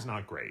special. and Thunder's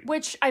not great.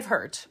 Which I've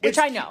heard, which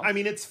I know. I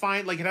mean, it's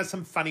fine. Like, it has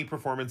some funny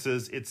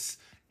performances. It's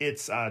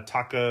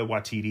Taika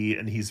Waititi,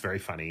 and he's very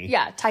funny.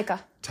 Yeah,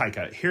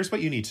 Taika. Here's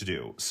what you need to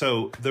do.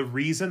 So the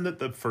reason that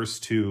the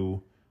first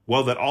two...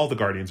 Well, that all the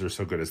Guardians are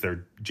so good is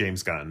they're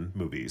James Gunn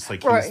movies.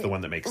 Like, he's the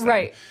one that makes them.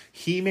 Right.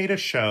 He made a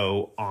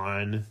show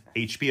on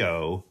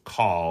HBO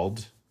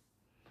called...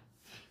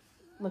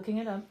 Looking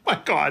it up.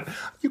 My God,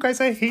 you guys,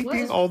 I hate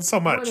being old so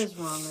much. What is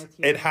wrong with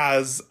you? It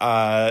has,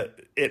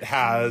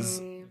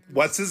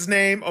 what's his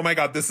name? Oh my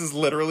God, this is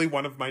literally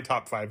one of my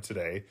top 5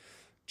 today.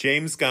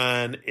 James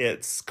Gunn.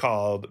 It's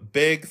called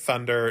Big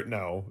Thunder.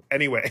 No,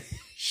 anyway,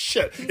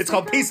 shit. It's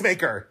called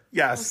Peacemaker.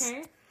 Yes.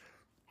 Okay.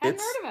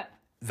 Hadn't heard of it.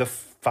 The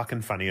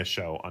fucking funniest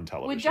show on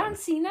television. With John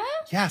Cena?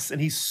 Yes, and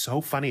he's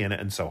so funny in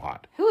it and so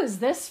hot. Who is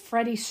this?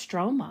 Freddie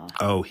Stroma.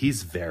 Oh,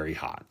 he's very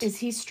hot. Is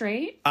he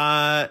straight?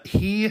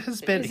 He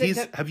has been.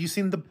 Have you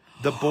seen the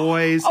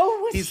Boys?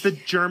 Oh, he's the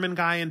German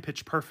guy in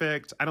Pitch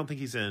Perfect. I don't think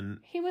he's in.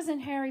 He was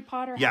in Harry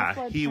Potter. Yeah,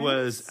 Half-Blood he Prince.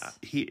 was.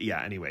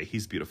 Anyway,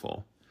 he's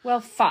beautiful.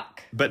 Well,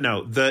 fuck. But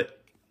no, the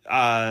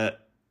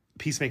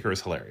Peacemaker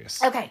is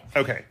hilarious. Okay.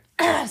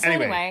 So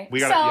anyway,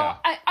 we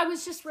got. I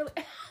was just really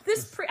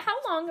how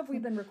long have we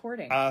been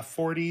recording?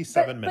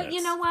 47 minutes. But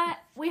you know what?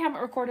 We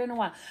haven't recorded in a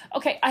while.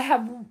 Okay, I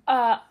have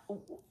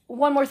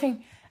one more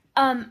thing.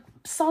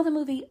 Saw the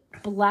movie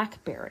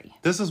Blackberry.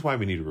 This is why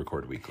we need to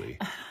record weekly.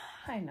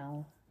 I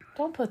know.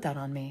 Don't put that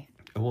on me.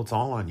 Well, it's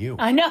all on you.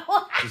 I know.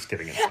 Just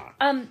kidding. It's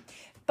not.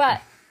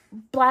 But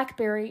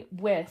Blackberry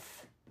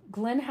with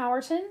Glenn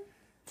Howerton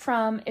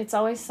from It's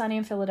Always Sunny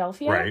in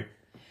Philadelphia. Right.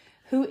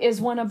 Who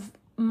is one of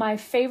my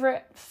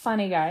favorite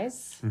funny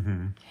guys.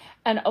 Mm-hmm.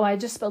 And I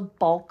just spelled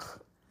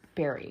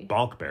Bulkberry.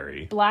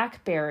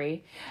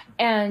 Blackberry.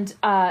 And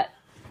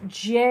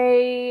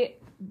Jay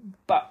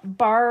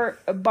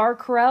Barcarell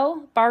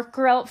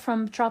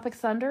from Tropic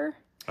Thunder.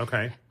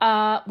 Okay.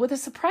 With a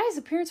surprise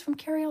appearance from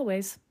Carrie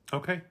Elways.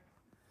 Okay.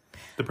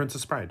 The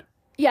Princess Bride.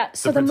 Yeah,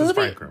 so the Princess movie,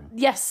 Bridegroom.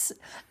 yes,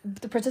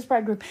 the Princess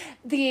Bridegroom.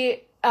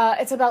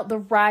 It's about the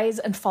rise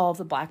and fall of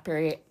the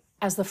BlackBerry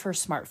as the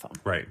first smartphone.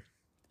 Right.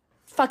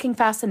 Fucking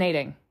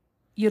fascinating.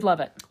 You'd love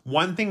it.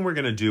 One thing we're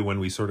going to do when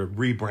we sort of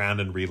rebrand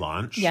and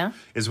relaunch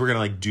is we're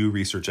going to do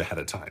research ahead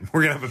of time.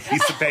 We're going to have a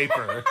piece of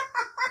paper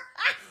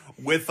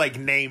with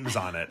names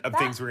on it of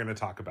things we're going to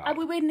talk about.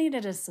 We would need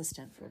an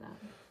assistant for that.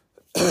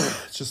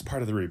 It's just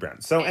part of the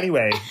rebrand. So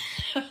anyway.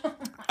 Is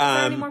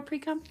there any more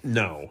pre-cum?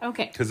 No.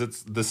 Okay.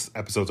 Because this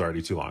episode's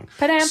already too long.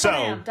 Padam, so,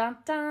 padam, dun,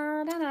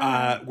 dun, dun,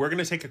 dun. We're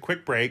going to take a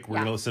quick break. We're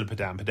going to listen to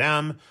Padam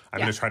Padam. I'm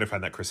going to try to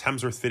find that Chris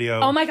Hemsworth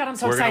video. Oh my God, I'm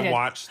so excited. We're going to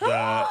watch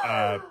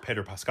the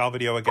Pedro Pascal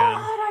video again. God,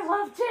 I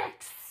love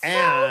dicks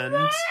and so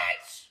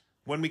much.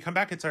 When we come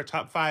back, it's our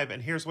top 5.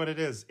 And here's what it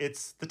is.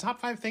 It's the top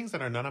 5 things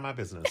that are none of my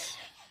business.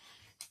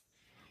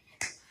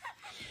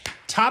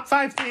 Top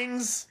 5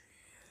 things...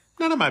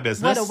 None of my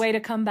business. What a way to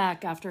come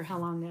back after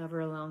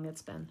however long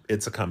it's been.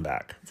 It's a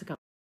comeback.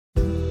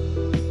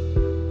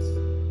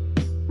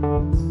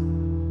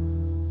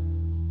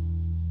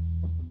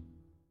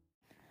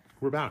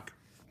 We're back.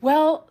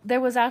 Well, there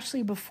was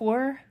actually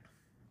before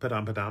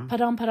Padam Padam.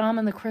 Padam Padam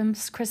and the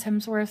Chris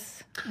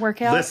Hemsworth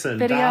workout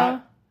video.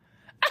 That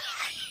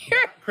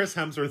Chris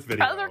Hemsworth video.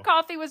 Brother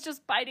Coffee was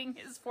just biting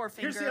his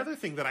forefinger. Here's the other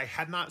thing that I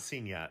had not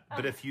seen yet.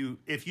 But if you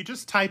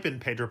just type in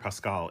Pedro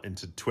Pascal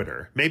into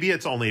Twitter, maybe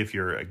it's only if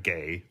you're a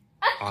gay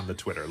on the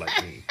Twitter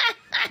like me.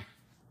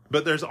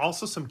 But there's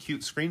also some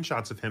cute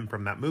screenshots of him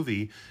from that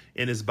movie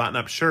in his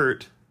button-up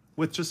shirt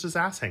with just his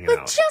ass hanging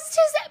out. With just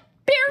his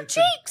bare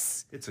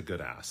cheeks. It's a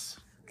good ass.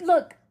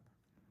 Look,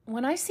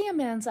 when I see a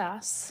man's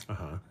ass,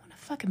 Uh-huh. I want to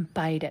fucking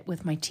bite it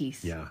with my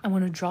teeth. Yeah. I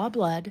want to draw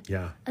blood.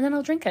 Yeah. And then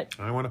I'll drink it.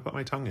 I want to put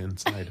my tongue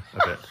inside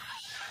a bit.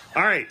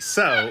 All right,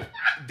 so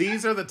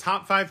these are the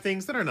top 5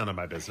 things that are none of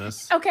my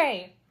business.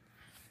 Okay.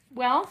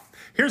 Well,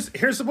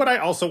 here's what I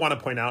also want to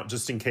point out,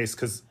 just in case,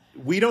 because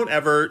we don't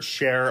ever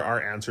share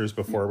our answers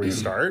before we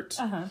start.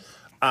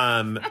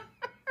 I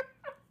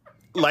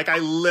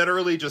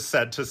literally just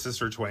said to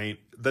Sister Twain,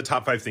 the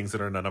top 5 things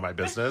that are none of my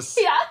business.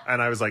 Yeah.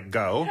 And I was like,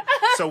 go.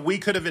 So we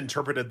could have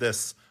interpreted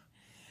this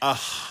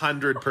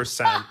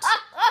 100%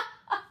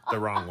 the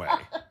wrong way.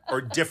 Or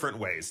different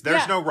ways.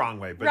 There's no wrong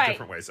way, but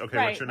different ways. Okay,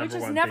 what's your number one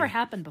thing? Which has never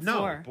happened before.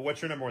 No, but what's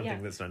your number one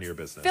thing that's none of your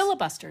business?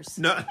 Filibusters.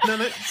 No,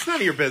 it's none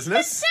of your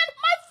business.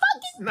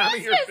 It's none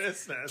of your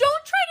business.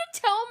 Don't try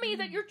to tell me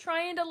that you're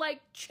trying to,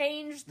 like,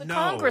 change the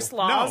Congress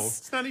laws. No,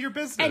 it's none of your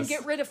business. And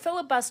get rid of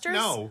filibusters.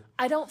 No.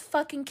 I don't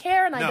fucking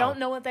care, and I don't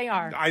know what they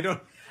are.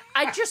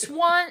 I just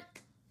want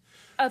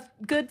a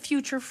good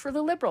future for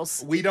the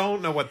liberals. We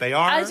don't know what they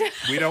are.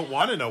 We don't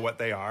want to know what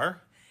they are.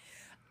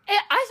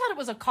 I thought it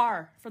was a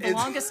car for the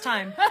longest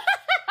time.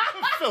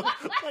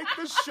 Like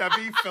the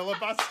Chevy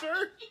filibuster?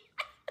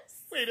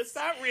 Yes. Wait, is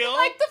that real?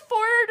 Like the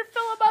Ford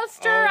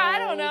filibuster? I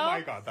don't know. Oh my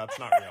God, that's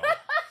not real.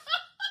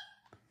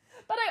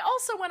 But I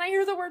also, when I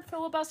hear the word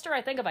filibuster,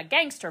 I think of a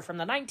gangster from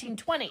the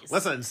 1920s.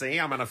 Listen, see,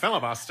 I'm going to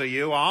filibuster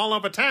you all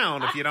over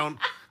town if you don't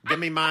give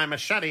me my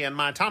machete and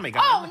my Tommy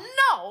gun. Oh,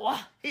 no!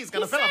 He's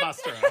going to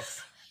filibuster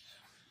us.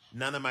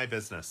 None of my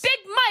business. Big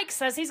Mike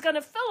says he's going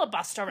to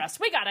filibuster us.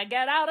 We got to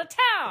get out of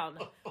town.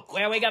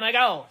 Where are we going to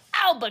go?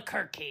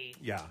 Albuquerque.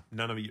 Yeah,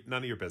 none of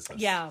your business.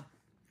 Yeah.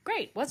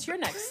 Great. What's your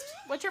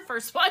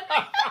first one?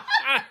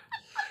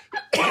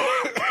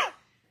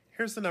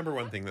 Here's the number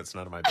one thing that's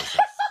none of my business.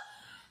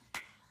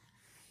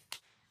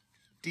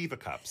 Diva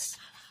cups.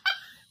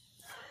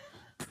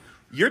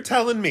 You're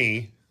telling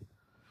me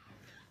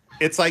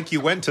it's like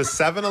you went to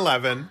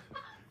 7-Eleven,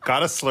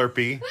 got a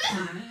Slurpee,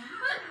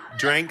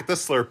 drank the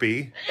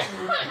Slurpee,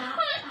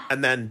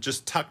 and then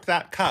just tucked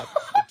that cup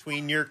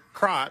between your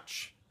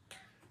crotch,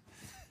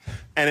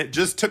 and it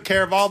just took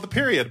care of all the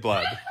period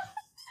blood.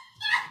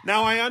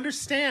 Now, I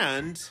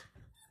understand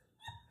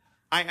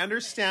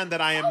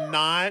that I am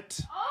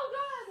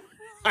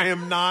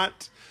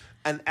not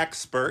an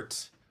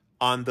expert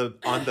on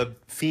the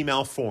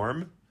female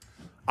form,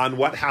 on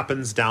what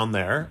happens down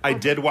there. I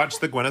did watch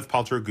the Gwyneth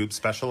Paltrow Goop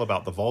special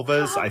about the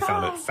vulvas. I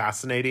found it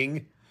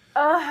fascinating.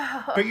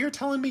 But you're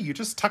telling me you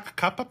just tuck a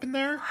cup up in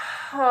there?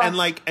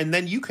 And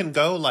then you can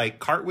go like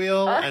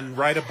cartwheel and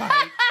ride a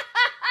bike.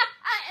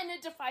 And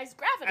it defies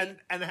gravity.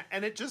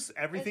 And it just,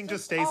 everything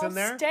just stays in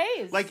there.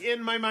 Stays. Like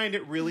in my mind,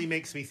 it really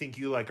makes me think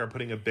you like are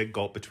putting a big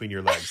gulp between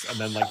your legs and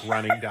then like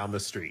running down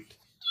the street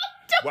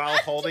while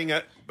holding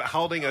a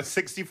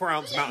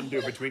 64-ounce Mountain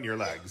Dew between your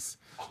legs.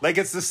 Like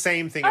it's the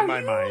same thing in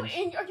my mind.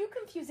 Are you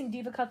confusing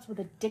Diva cups with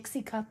a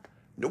Dixie cup?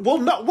 Well,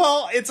 no.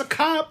 Well, it's a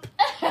cup,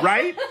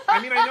 right?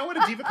 I mean, I know what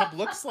a Diva cup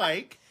looks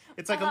like.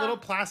 It's like a little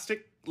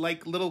plastic,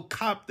 like little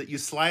cup that you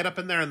slide up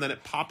in there, and then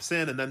it pops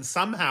in, and then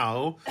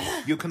somehow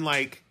you can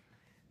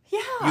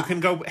you can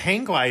go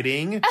hang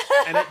gliding,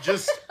 and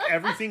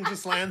everything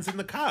just lands in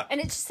the cup,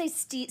 and it just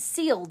says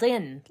sealed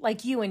in,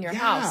 like you in your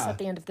house at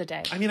the end of the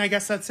day. I mean, I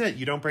guess that's it.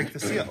 You don't break the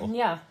seal.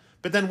 Yeah.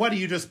 But then what, do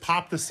you just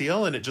pop the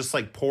seal and it just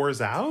like pours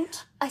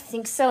out? I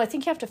think so. I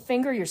think you have to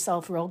finger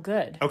yourself real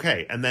good.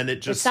 Okay, and then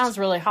it sounds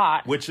really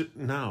hot.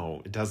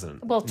 No, it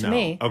doesn't. Well, to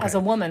me, as a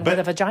woman with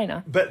a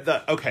vagina. But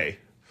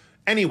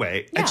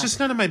anyway, it's just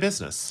none of my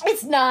business.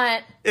 It's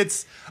not.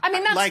 That's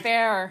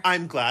fair.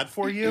 I'm glad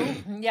for you.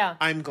 Yeah.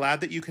 I'm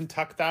glad that you can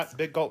tuck that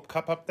big gulp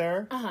cup up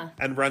there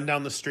and run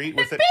down the street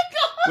with it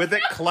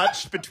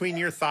clutched between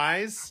your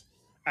thighs,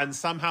 and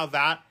somehow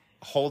that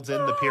holds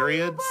in the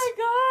periods. Oh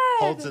my God.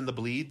 Holds in the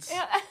bleeds.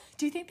 Yeah.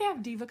 Do you think they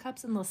have Diva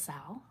cups in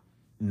LaSalle?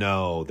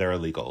 No, they're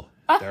illegal.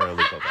 They're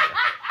illegal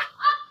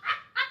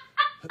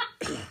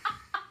there.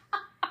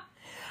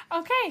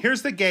 Okay.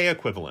 Here's the gay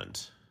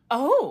equivalent.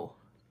 Oh.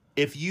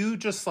 If you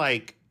just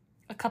like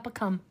a cup of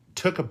cum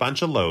took a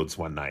bunch of loads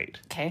one night.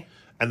 Okay.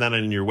 And then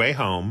on your way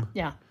home,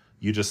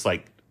 you just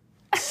like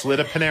slid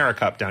a Panera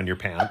cup down your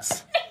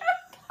pants.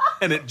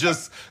 And it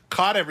just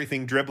caught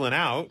everything dribbling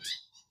out.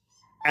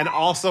 And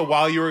also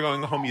while you were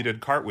going home, you did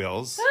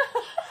cartwheels.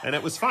 And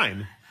it was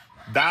fine.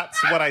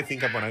 That's what I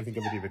think of when I think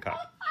of a Diva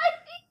cup.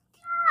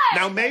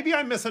 Now, maybe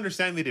I'm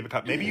misunderstanding the Diva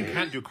cup. Maybe you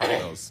can't do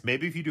cartwheels.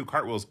 Maybe if you do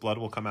cartwheels, blood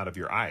will come out of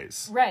your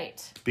eyes.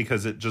 Right.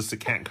 Because it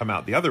can't come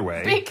out the other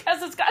way.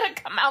 Because it's got to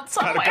come out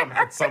somewhere. Got to come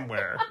out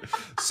somewhere.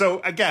 So,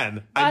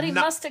 again. Body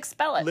must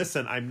expel it.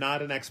 Listen, I'm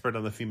not an expert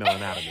on the female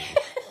anatomy.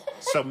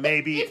 So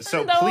maybe,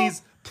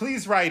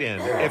 please write in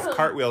if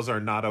cartwheels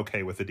are not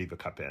okay with a Diva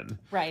cup in.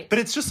 Right. But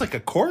it's just like a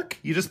cork.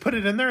 You just put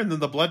it in there and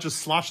then the blood just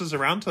sloshes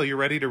around till you're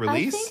ready to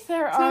release. I think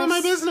it's none of my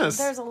business.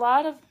 There's a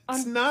lot of...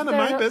 it's none of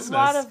my business. a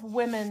lot of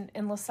women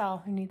in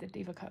LaSalle who need the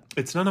Diva cup.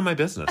 It's none of my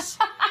business.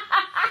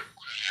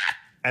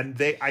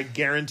 And I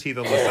guarantee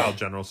the LaSalle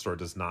General Store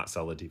does not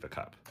sell a Diva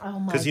cup. Oh my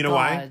God. Because you know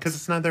why? Because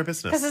it's none of their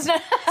business. Because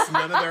it's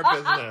none of their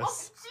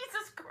business.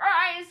 Jesus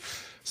Christ.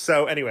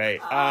 So anyway,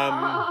 it's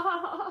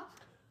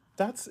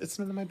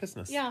none of my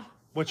business. Yeah.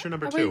 What's your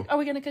number two? Are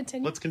we going to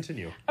continue? Let's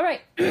continue. All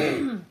right.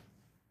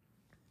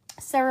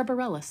 Sarah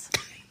Bareilles.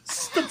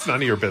 That's none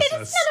of your business.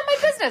 It's none of my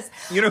business.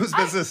 You know whose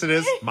business it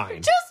is?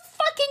 Mine. Just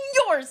fucking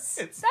yours.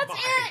 That's mine.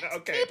 It.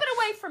 Okay. Keep it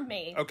away from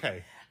me.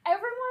 Okay.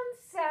 Everyone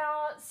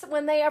sounds,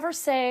 when they ever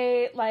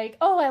say, like,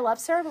 oh, I love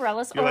Sarah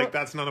Bareilles. You're like,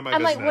 that's none of my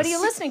business. I'm like, what are you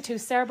listening to,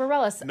 Sarah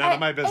Bareilles? None of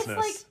my business. It's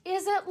like,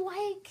 is it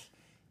like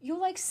You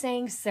like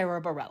saying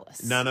Sarah Bareilles.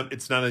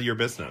 It's none of your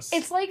business.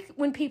 It's like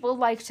when people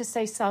like to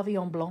say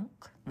Sauvignon Blanc.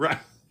 Right.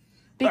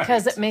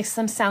 Because it makes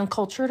them sound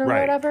cultured or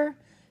whatever.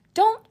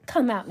 Don't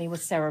come at me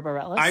with Sarah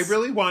Bareilles. I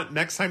really want,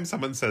 next time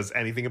someone says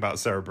anything about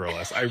Sarah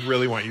Bareilles, I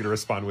really want you to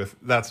respond with,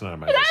 that's none of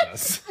my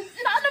business. None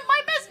of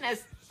my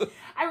business.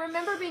 I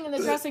remember being in the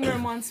dressing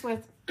room once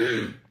with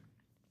the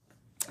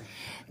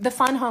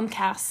Fun Home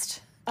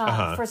cast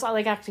for Salt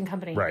Lake Acting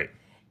Company. Right.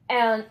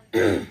 And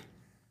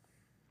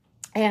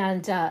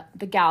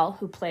the gal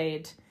who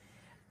played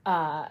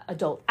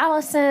adult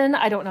Allison,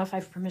 I don't know if I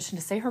have permission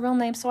to say her real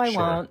name, so I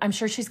won't. I'm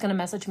sure she's going to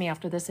message me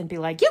after this and be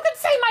like, you can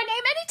say my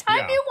name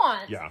anytime you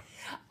want. Yeah.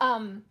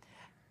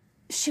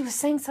 She was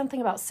saying something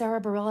about Sarah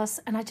Bareilles,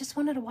 and I just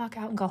wanted to walk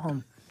out and go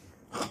home.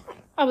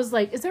 I was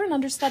like, is there an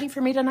understudy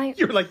for me tonight?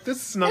 You're like,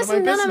 this is none of my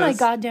business. This is none of my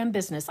goddamn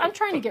business. I'm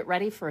trying to get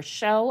ready for a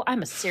show.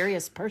 I'm a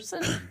serious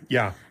person.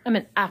 Yeah. I'm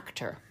an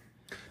actor.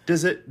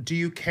 Do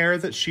you care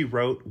that she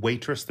wrote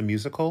Waitress the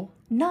musical?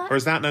 Not or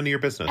is that none of your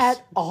business?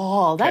 At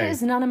all. That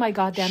is none of my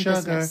goddamn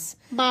business.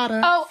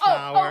 Butter,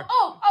 flour.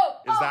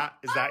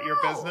 Is that your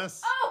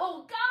business?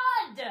 Oh God.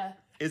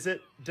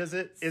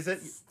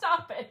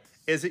 Stop it.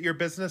 Is it your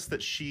business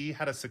that she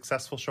had a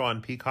successful show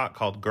on Peacock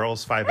called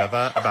Girls Five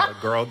Eva about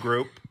a girl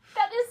group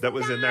that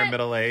was in their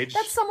middle age?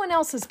 That's someone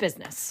else's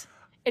business.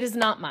 It is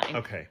not mine.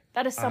 Okay.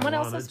 That is someone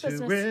else's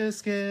business.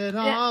 Risk it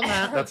all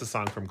that. That's a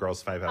song from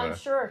Girls Five Eva. I'm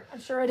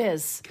sure it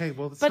is. Okay,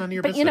 well, it's none of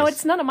your business. But you know,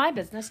 it's none of my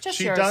business. Just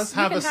she yours. does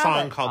have a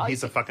song called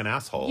He's a Fucking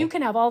Asshole. You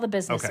can have all the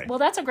business. Okay. Well,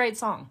 that's a great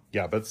song.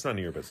 Yeah, but it's none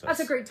of your business.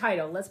 That's a great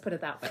title. Let's put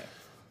it that way.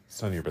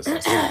 It's none of your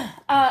business.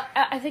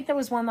 I think there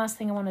was one last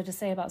thing I wanted to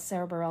say about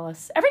Sarah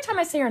Bareilles. Every time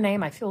I say her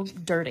name, I feel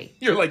dirty.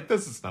 You're like,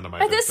 this is none of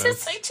my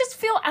business. I just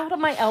feel out of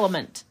my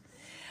element.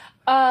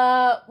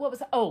 What was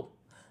that? Oh,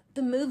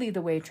 the movie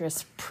The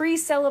Waitress,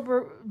 pre-Sarah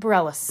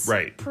Bareilles.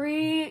 Right.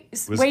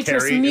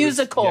 Pre-Waitress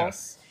musical.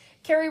 Yes.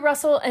 Kerry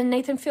Russell and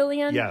Nathan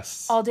Fillion.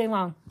 Yes. All day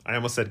long. I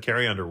almost said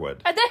Carrie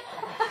Underwood.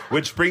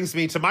 Which brings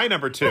me to my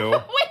number 2.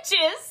 Which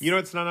is? You know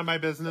it's none of my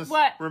business?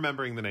 What?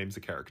 Remembering the names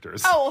of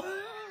characters. Oh.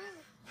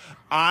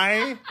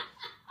 I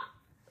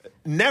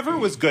never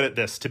was good at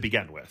this to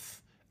begin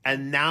with.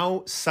 And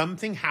now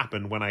something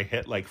happened when I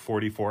hit like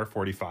 44,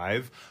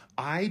 45.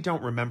 I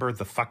don't remember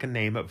the fucking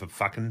name of a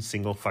fucking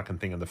single fucking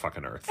thing on the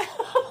fucking earth.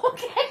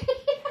 Okay.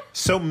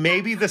 So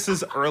maybe this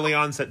is early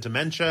onset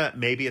dementia.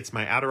 Maybe it's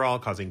my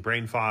Adderall causing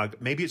brain fog.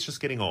 Maybe it's just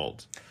getting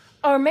old.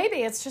 Or maybe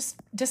it's just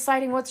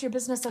deciding what's your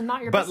business and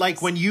not your business. But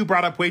like when you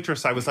brought up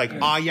Waitress, I was like,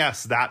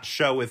 yes, that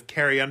show with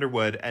Carrie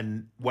Underwood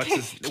and what's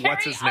his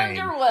name?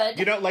 Underwood.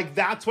 You know, like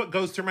that's what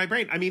goes through my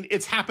brain. I mean,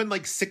 it's happened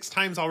like 6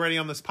 times already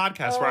on this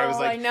podcast where I was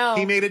like,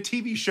 he made a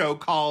TV show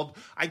called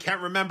I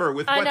can't remember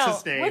with what's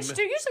his name. Which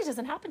usually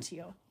doesn't happen to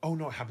you. Oh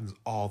no, it happens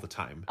all the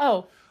time.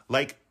 Oh.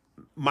 Like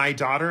my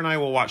daughter and I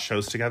will watch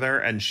shows together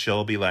and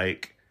she'll be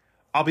like,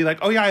 I'll be like,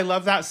 oh yeah, I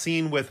love that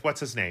scene with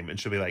what's his name? And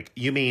she'll be like,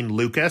 you mean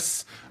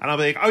Lucas? And I'll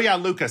be like, oh yeah,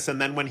 Lucas. And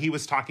then when he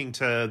was talking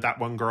to that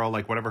one girl,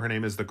 like whatever her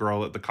name is, the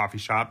girl at the coffee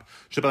shop,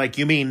 she'll be like,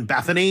 you mean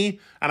Bethany?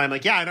 And I'm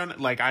like, yeah, I don't know.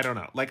 Like,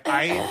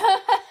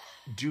 I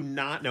do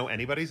not know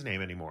anybody's name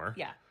anymore.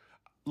 Yeah.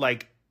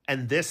 Like,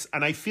 and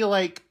I feel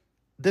like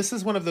this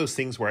is one of those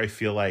things where I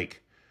feel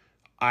like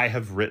I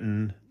have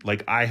written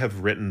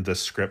the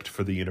script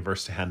for the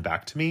universe to hand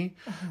back to me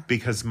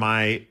because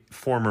my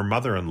former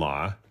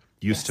mother-in-law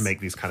used to make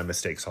these kind of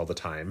mistakes all the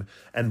time.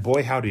 And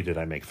boy, howdy did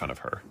I make fun of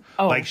her.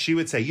 Oh. Like she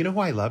would say, you know who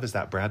I love is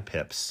that Brad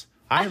Pipps.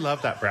 I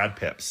love that Brad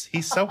Pipps.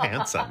 He's so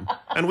handsome.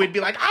 And we'd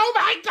be like, oh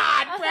my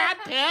God, Brad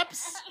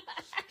Pipps.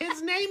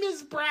 His name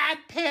is Brad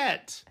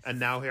Pitt. And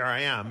now here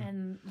I am.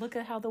 And look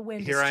at how the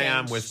wind Here I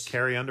am with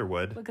Carrie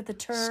Underwood. Look at the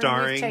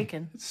turn we've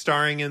taken.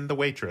 Starring in The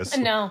Waitress.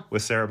 No.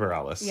 With Sarah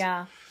Bareilles.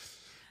 Yeah.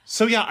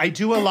 So yeah, I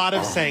do a lot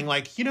of saying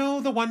like, you know,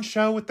 the one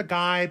show with the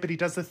guy, but he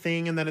does the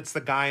thing and then it's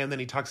the guy and then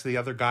he talks to the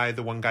other guy,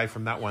 the one guy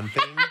from that one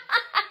thing.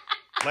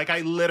 Like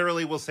I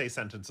literally will say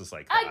sentences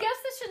like that. I guess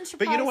this shouldn't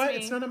surprise me. But you know what?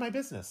 It's none of my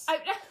business.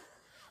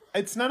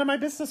 It's none of my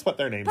business what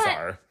their names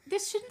are.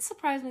 This shouldn't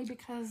surprise me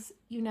because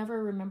you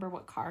never remember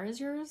what car is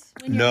yours.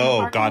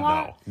 No,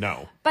 God,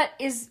 no. But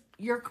is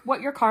what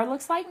your car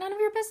looks like none of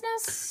your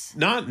business?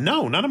 No,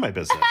 none of my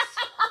business.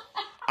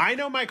 I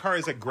know my car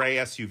is a gray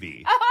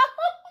SUV.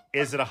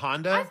 Is it a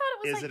Honda? I thought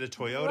it was is it a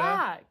Toyota?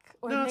 Black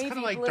or no, it's kind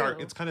of like blue.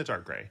 dark. It's kind of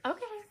dark gray.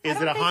 Okay.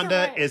 Is it a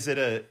Honda? Right.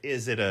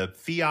 Is it a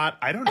Fiat?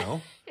 I don't know.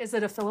 Is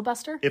it a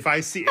filibuster? If I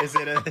see, is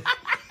it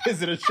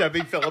a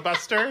Chevy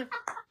filibuster?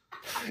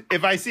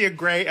 If I see a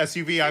gray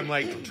SUV, I'm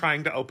like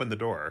trying to open the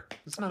door.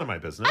 It's none of my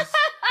business.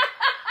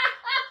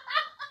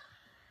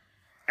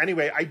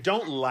 Anyway, I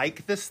don't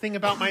like this thing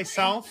about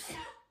myself,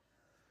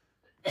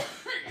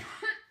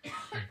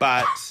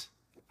 but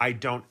I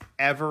don't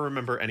ever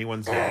remember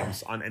anyone's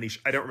names on any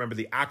I don't remember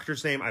the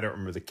actor's name. I don't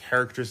remember the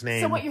character's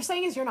name. So what you're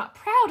saying is you're not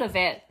proud of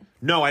it.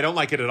 No, I don't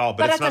like it at all,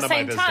 but it's none of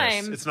my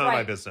business. It's none of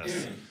my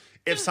business.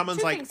 If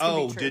someone's like,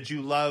 oh, did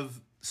you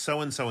love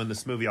so-and-so in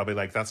this movie? I'll be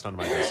like, that's none of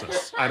my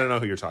business. I don't know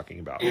who you're talking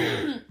about.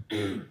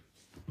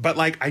 But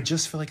like, I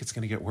just feel like it's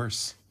going to get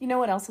worse. You know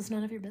what else is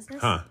none of your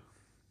business? Huh.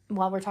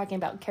 while we're talking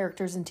about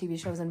characters in TV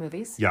shows and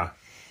movies. Yeah.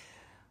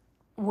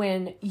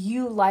 When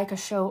you like a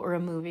show or a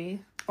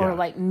movie, or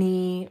like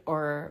me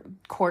or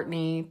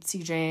Courtney,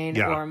 CJ,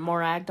 or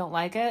Morag don't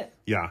like it.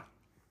 Yeah.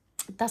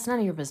 That's none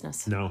of your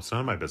business. No, it's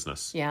none of my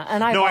business. Yeah,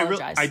 and I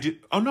apologize. I do.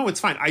 Oh, no, it's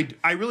fine.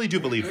 I really do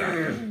believe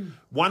that.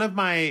 One of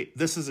my,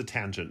 this is a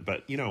tangent,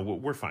 but, you know,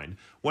 we're fine.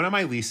 One of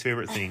my least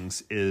favorite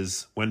things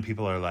is when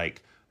people are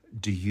like,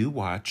 do you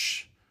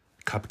watch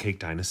Cupcake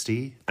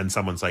Dynasty? And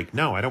someone's like,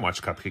 no, I don't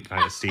watch Cupcake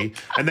Dynasty.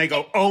 And they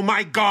go, oh,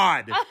 my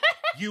God,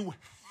 you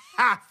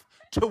have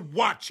to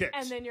watch it.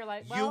 And then you're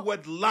like, well, you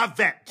would love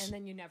it. And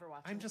then you never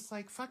watch it. I'm just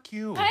like, fuck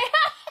you.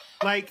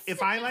 Like,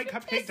 if I like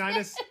Cupcake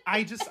Dynasty,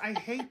 I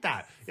hate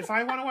that. If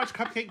I want to watch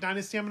Cupcake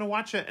Dynasty, I'm going to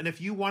watch it. And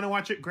if you want to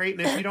watch it, great.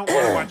 And if you don't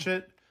want to watch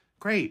it,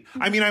 great.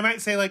 I mean, I might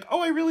say like,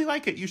 oh, I really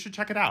like it. You should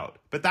check it out.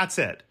 But that's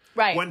it.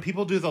 Right. When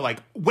people do the like,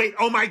 wait,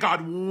 oh my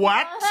God,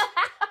 what?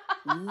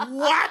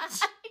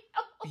 What?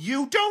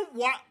 You don't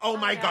want, oh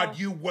my God,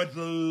 you would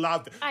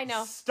love it. I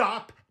know.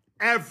 Stop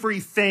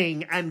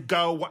everything and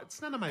go,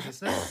 it's none of my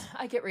business.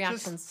 I get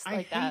reactions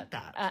like that. I hate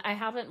that. I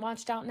haven't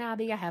watched Downton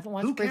Abbey. I haven't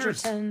watched Who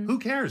cares? Bridgerton. Who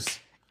cares?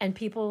 And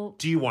people...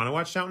 Do you want to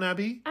watch Downton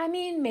Abbey? I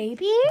mean,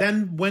 maybe.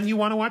 Then when you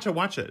want to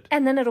watch it.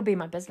 And then it'll be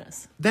my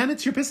business. Then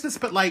it's your business.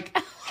 But like,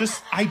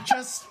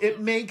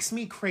 it makes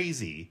me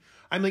crazy.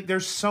 I'm like,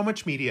 there's so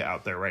much media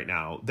out there right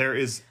now. There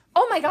is...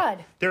 Oh my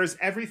God. There is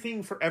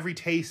everything for every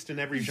taste and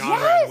every genre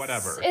and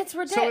whatever. It's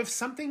ridiculous. So if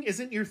something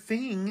isn't your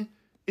thing,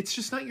 it's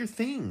just not your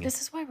thing.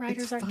 This is why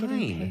writers aren't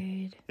getting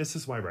paid. This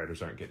is why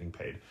writers aren't getting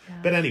paid. Yeah.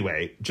 But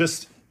anyway,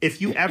 just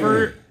if you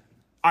ever...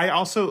 I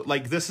also,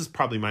 like, this is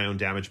probably my own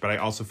damage, but I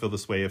also feel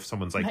this way if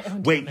someone's like,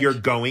 wait, you're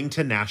going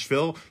to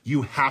Nashville?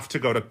 You have to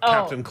go to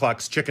Captain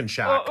Cluck's Chicken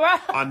Shack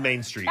on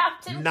Main Street.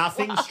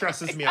 Nothing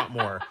stresses me out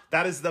more.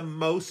 That is the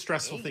most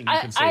stressful thing you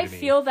can say to me. I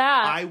feel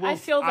that. I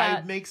feel that.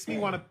 It makes me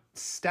want to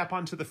step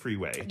onto the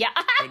freeway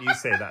when you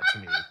say that to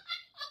me.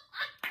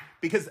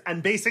 Because,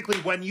 and basically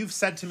when you've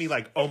said to me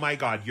like, oh my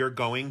God, you're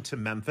going to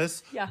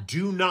Memphis,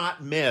 do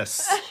not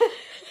miss...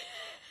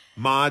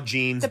 Ma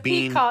Jean's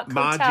Bean Bar.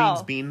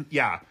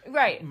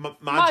 Right.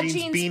 Ma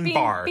Jean's Bean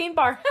Bar. Bean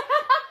Bar.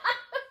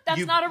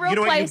 That's not a real place. You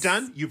know what you've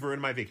done? You've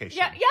ruined my vacation.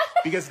 Yeah.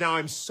 Because now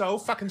I'm so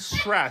fucking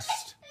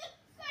stressed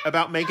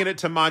about making it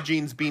to Ma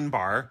Jean's Bean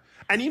Bar.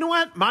 And you know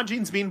what Ma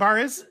Jean's Bean Bar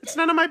is? It's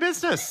none of my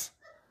business.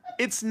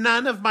 It's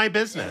none of my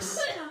business.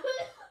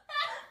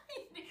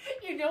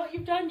 You know what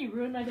you've done? You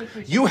ruined my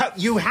vacation.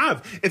 You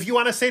have. If you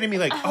want to say to me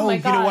like,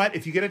 you know what?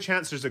 If you get a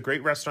chance, there's a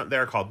great restaurant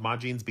there called Ma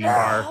Jean's Bean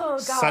Bar. Oh, God.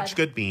 Such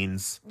good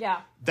beans.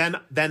 Yeah.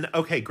 Then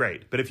okay,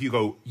 great. But if you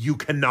go, you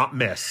cannot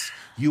miss.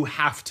 You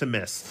have to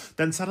miss.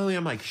 Then suddenly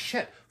I'm like,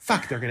 shit.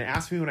 Fuck, they're going to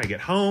ask me when I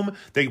get home.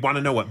 They want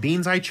to know what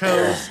beans I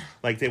chose.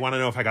 Like, they want to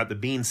know if I got the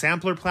bean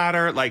sampler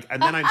platter. Like,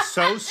 and then I'm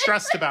so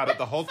stressed about it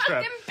the whole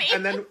trip.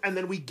 And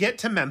then we get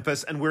to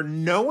Memphis and we're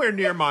nowhere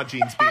near Ma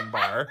Jean's Bean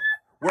Bar.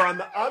 We're on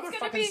the other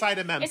fucking side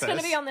of Memphis. It's going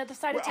to be on the other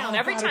side of town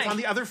every time. It's on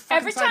the other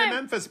fucking side of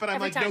Memphis. But I'm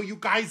like, no, you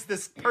guys,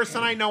 this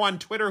person I know on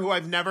Twitter who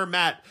I've never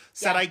met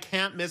said I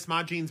can't miss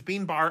Ma Jean's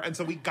Bean Bar. And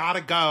so we got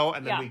to go.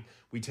 And then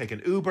we take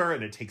an Uber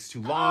and it takes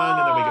too long.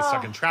 And then we get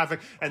stuck in traffic.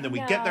 And then we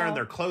get there and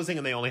they're closing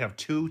and they only have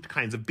 2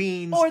 kinds of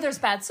beans. Or there's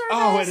bad service.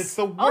 Oh, and it's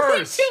the worst.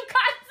 Only 2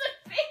 kinds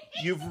of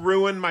beans. You've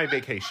ruined my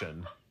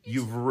vacation.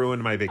 You've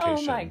ruined my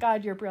vacation. Oh my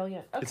God, you're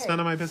brilliant. Okay. It's none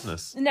of my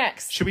business.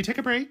 Next. Should we take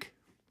a break?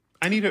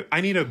 I need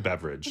a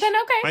beverage. Then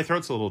okay. My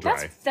throat's a little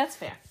dry. That's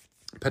fair.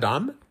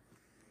 Padam?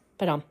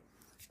 Padam.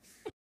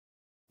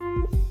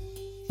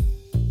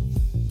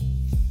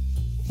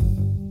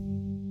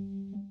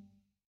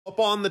 Up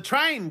on the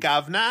train,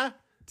 governor.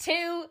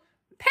 To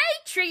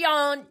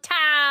Patreon town.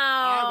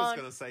 I was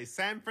going to say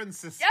San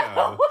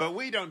Francisco, but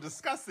we don't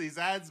discuss these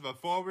ads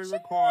before we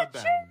record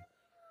them.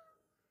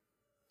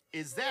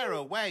 Is there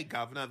a way,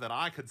 Governor, that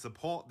I could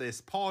support this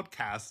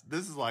podcast?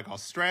 This is like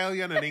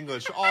Australian and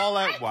English all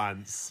at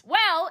once.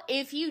 Well,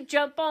 if you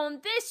jump on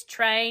this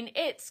train,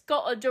 it's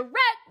got a direct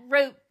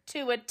route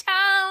to a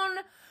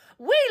town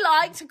we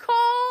like to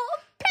call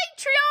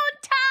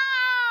Patreon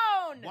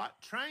Town. What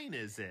train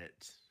is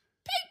it?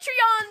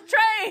 Patreon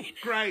train.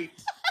 Great.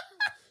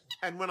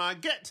 And when I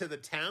get to the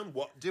town,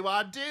 what do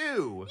I do?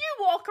 You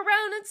walk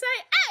around and say,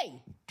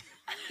 hey.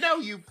 No,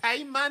 you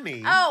pay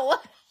money.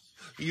 Oh.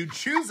 You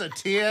choose a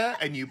tier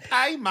and you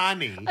pay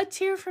money. A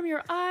tear from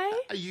your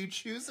eye? You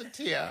choose a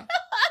tier.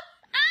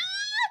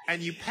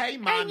 And you pay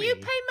money. And you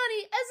pay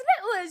money as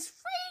little as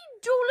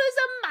 $3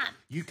 a month.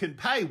 You can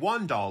pay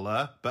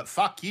 $1, but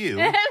fuck you.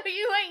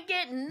 You ain't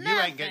getting nothing. You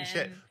ain't getting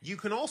shit. You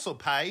can also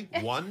pay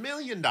 $1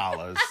 million.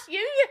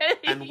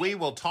 And we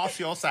will toss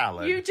your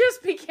salad. You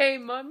just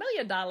became $1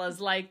 million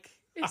like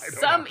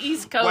some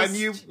East Coast. When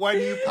you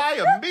pay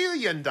 $1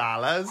 million,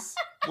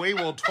 we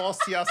will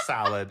toss your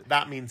salad.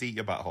 That means eat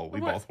your butthole. We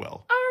both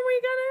will. Are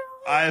we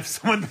gonna? If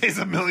someone pays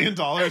 $1 million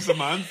a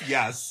month,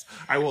 yes,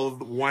 I will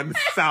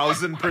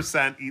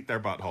 1,000% eat their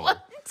butthole. One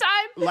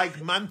time,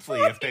 like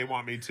monthly, if they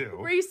want me to.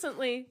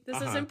 Recently, this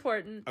is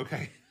important.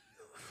 Okay.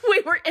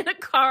 We were in a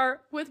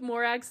car with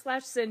Morag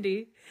 /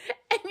 Cindy,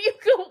 and you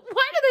go,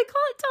 why do they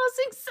call it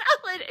tossing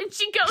salad? And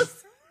she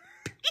goes,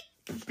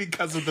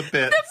 because of the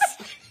bits.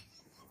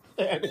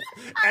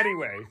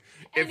 Anyway,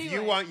 if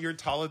you want your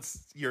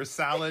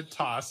salad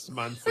tossed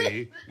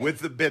monthly with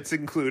the bits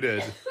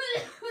included,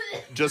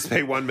 just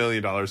pay $1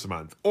 million a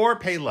month or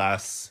pay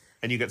less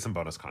and you get some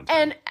bonus content.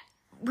 And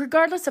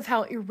regardless of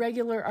how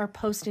irregular our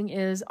posting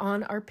is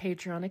on our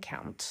Patreon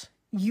account,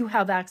 you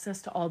have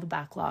access to all the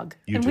backlog.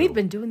 We've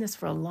been doing this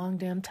for a long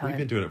damn time. We've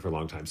been doing it for a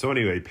long time. So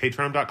anyway,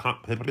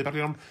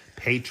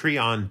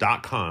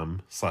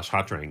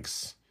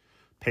 patreon.com/hotdrinks.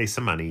 Pay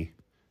some money,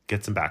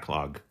 get some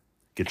backlog,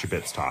 get your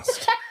bits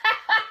tossed.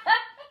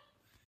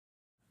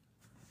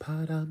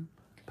 Padam.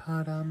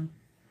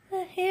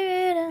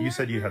 You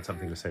said you had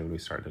something to say when we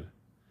started.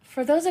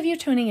 For those of you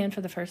tuning in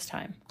for the first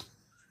time.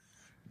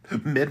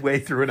 Midway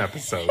through an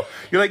episode.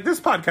 You're like, this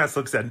podcast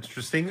looks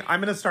interesting. I'm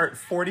going to start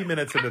 40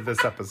 minutes into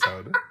this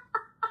episode.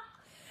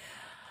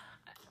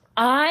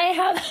 I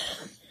have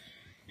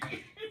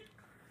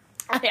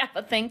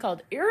a thing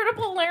called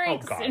irritable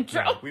larynx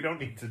syndrome. No, we don't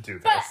need to do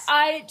this. But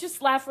I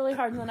just laugh really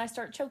hard and then I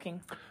start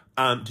choking.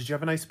 Did you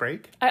have a nice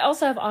break? I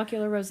also have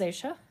ocular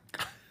rosacea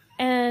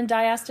and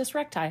diastasis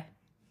recti.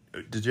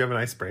 Did you have a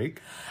nice break?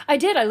 I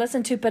did. I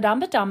listened to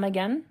Padam Padam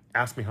again.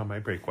 Ask me how my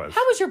break was.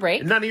 How was your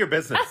break? None of your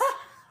business.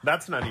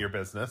 That's none of your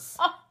business.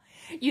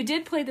 You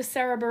did play the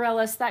Sarah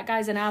Bareilles, That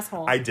Guy's an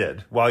Asshole. I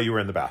did, while you were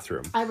in the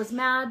bathroom. I was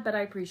mad, but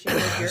I appreciated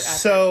your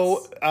efforts.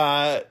 So,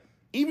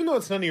 even though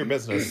it's none of your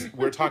business,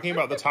 we're talking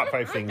about the top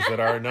 5 things that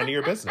are none of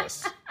your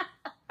business.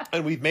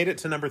 And we've made it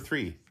to number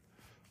 3.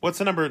 What's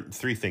the number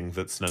 3 thing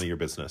that's none of your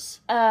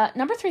business?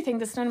 Number 3 thing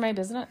that's none of my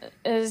business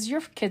is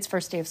your kid's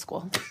first day of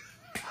school.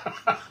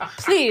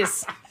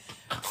 Please,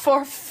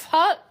 for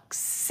fuck's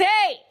sake.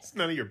 It's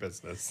none of your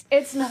business.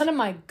 It's none of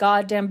my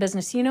goddamn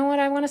business. You know what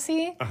I want to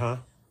see? Uh-huh.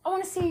 I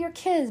want to see your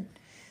kid,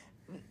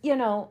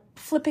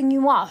 flipping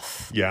you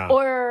off. Yeah.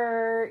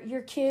 Or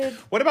your kid...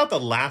 What about the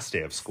last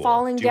day of school?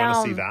 Falling down. Do you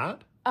want to see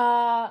that?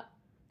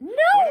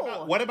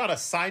 No. What about a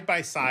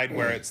side-by-side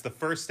where it's the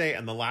first day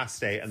and the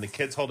last day and the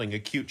kid's holding a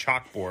cute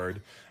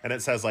chalkboard and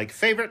it says, like,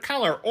 favorite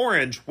color,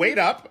 orange, wait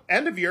up,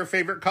 end of year,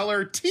 favorite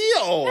color,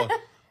 teal.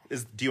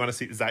 Do you want to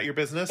see? Is that your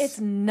business? It's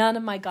none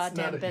of my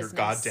goddamn business. Your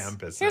goddamn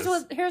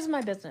business. Here's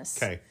my business.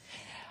 Okay.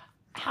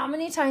 How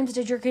many times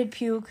did your kid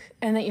puke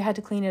and that you had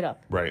to clean it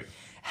up? Right.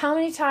 How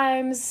many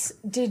times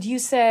did you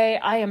say,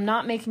 I am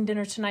not making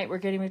dinner tonight, we're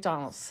getting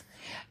McDonald's?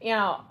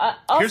 Also,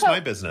 here's my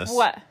business.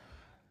 What?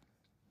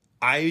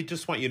 I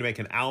just want you to make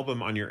an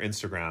album on your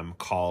Instagram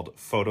called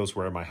Photos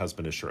Where My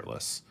Husband Is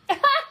Shirtless.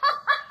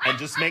 And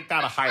just make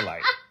that a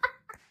highlight.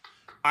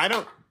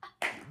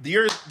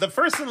 The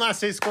first and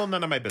last day of school,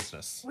 none of my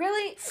business.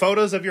 Really?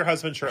 Photos of your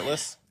husband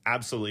shirtless,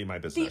 absolutely my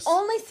business. The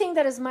only thing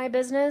that is my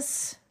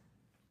business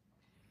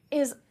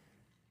is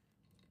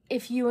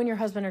if you and your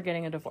husband are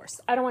getting a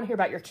divorce. I don't want to hear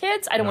about your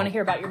kids. I don't want to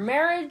hear about your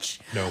marriage.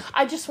 Nope.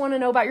 I just want to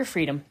know about your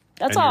freedom.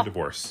 That's all. all. Your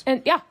divorce.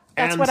 And yeah,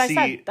 that's and what I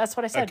said. That's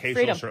what I said. Occasional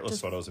Freedom. shirtless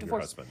Just photos of divorce.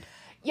 your husband.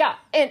 Yeah,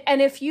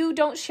 and if you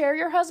don't share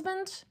your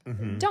husband,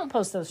 don't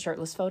post those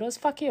shirtless photos.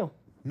 Fuck you.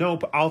 No,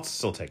 but I'll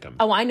still take them.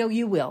 Oh, I know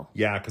you will.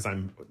 Yeah, because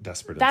I'm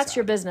desperate and That's sad.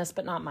 your business,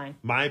 but not mine.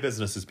 My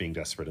business is being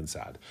desperate and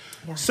sad.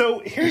 Yeah.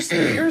 So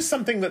here's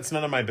something that's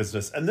none of my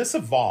business, and this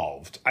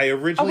evolved. I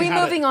originally Are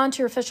we moving on to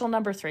your official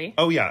number 3?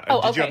 Oh yeah.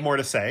 Oh, Did you okay. have more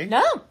to say?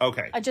 No.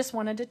 Okay. I just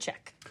wanted to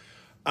check.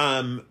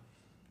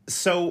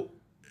 So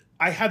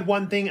I had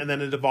one thing, and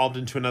then it evolved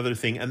into another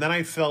thing, and then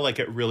I feel like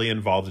it really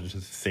evolved into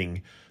the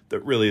thing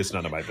that really is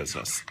none of my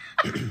business.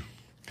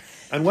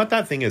 And what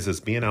that thing is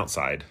being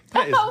outside.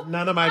 That is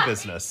none of my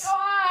business. God.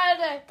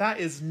 That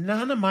is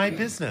none of my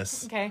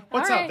business. Okay.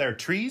 What's All right. out there?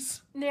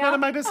 Trees? Yeah. None of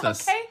my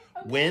business. Okay.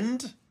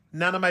 Wind?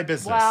 None of my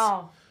business.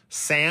 Wow.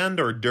 Sand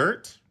or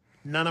dirt?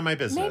 None of my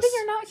business. Maybe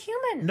you're not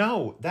human.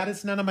 No, that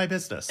is none of my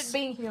business.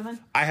 Being human.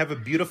 I have a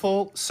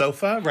beautiful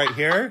sofa right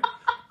here.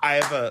 I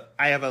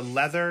have a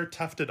leather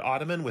tufted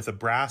ottoman with a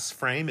brass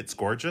frame. It's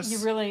gorgeous. It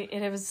was really.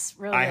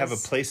 I have a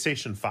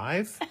PlayStation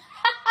 5.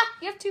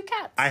 You have 2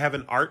 cats. I have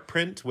an art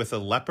print with a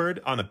leopard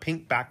on a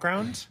pink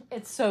background.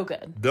 It's so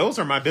good. Those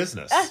are my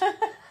business.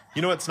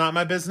 You know what's not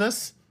my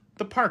business?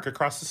 The park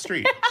across the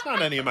street. It's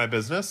not any of my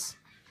business.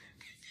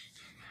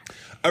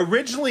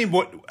 Originally,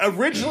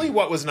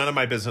 what was none of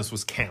my business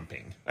was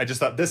camping. I just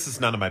thought, this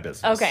is none of my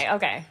business.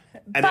 Okay.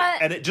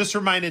 And it just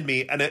reminded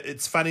me, and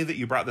it's funny that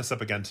you brought this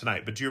up again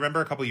tonight, but do you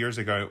remember a couple years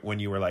ago when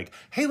you were like,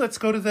 hey, let's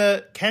go to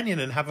the canyon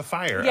and have a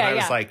fire? Yeah, and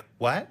I was like,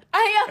 what?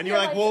 And you were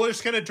like, well, we're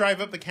just going to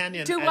drive up the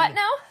canyon. What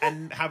now?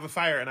 And have a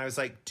fire. And I was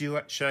like,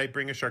 should I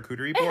bring a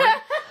charcuterie board?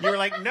 You were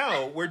like,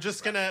 no, we're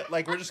just going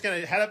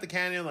to head up the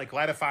canyon, like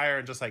light a fire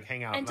and just like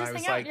hang out. And I just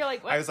was hang out. like, You're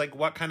like, what? I was like,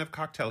 what kind of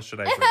cocktail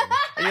should I bring?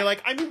 And you're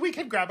like, I mean, we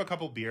could grab a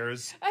couple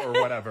beers or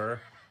whatever.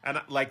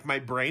 And like my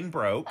brain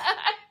broke.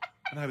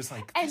 And I was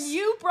like, and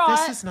you brought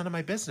this is none of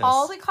my business.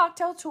 all the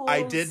cocktail tools.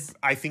 I did.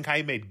 I think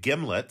I made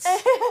gimlets,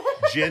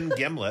 gin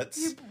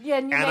gimlets,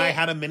 I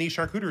had a mini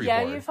charcuterie board.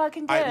 Yeah, you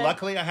fucking did.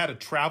 Luckily, I had a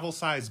travel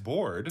size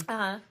board.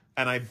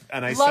 And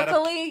I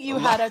luckily you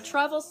had a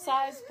travel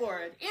size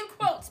board. In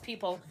quotes,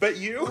 people. But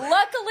you? Luckily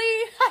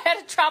I had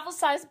a travel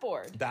size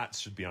board. That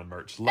should be on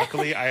merch.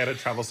 Luckily I had a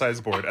travel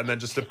size board and then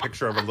just a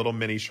picture of a little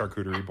mini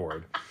charcuterie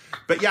board.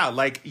 But yeah,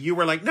 like you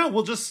were like, no,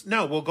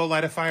 we'll go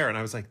light a fire. And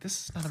I was like,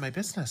 this is none of my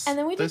business. And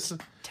then we did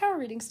tarot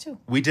readings too.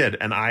 We did.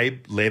 And I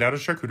laid out a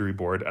charcuterie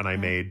board and I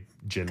made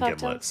gin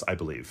giblets, I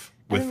believe,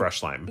 with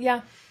fresh lime.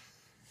 Yeah.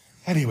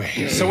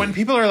 Anyway, so when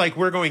people are like,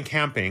 we're going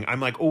camping, I'm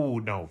like, oh,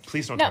 no,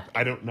 please don't talk.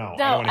 I don't know.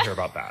 No. I don't want to hear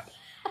about that.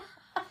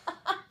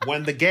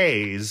 When the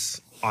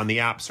gays on the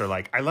apps are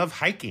like, I love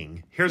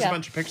hiking. Here's a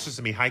bunch of pictures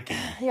of me hiking.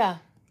 Yeah.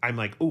 I'm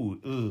like,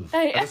 ooh,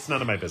 that's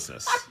none of my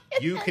business.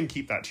 You can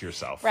keep that to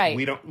yourself. Right.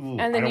 We don't.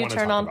 And then you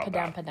turn on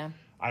Padam.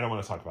 I don't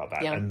want to talk about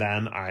that. Yeah. And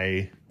then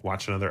I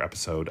watch another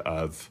episode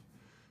of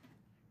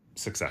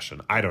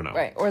Succession. I don't know.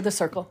 Right. Or The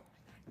Circle.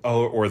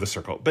 Oh, or The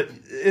Circle. But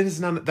that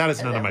is none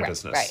of my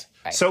business. Right.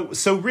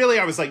 So really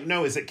I was like,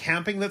 no, is it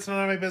camping that's none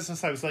of my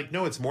business? I was like,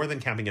 no, it's more than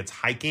camping. It's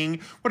hiking.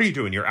 What are you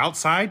doing? You're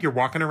outside? You're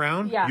walking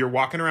around? Yeah. You're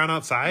walking around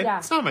outside? Yeah.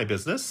 It's not my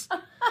business.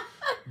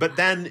 But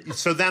then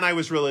I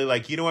was really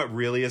like, you know what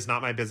really is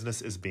not my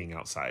business is being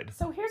outside.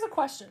 So here's a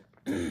question.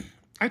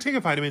 I take a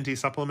vitamin D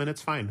supplement.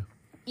 It's fine.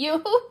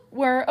 You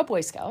were a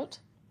Boy Scout.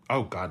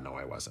 Oh, God, no,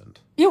 I wasn't.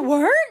 You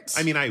weren't?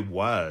 I mean, I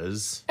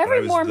was.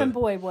 Every Mormon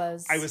boy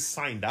was. I was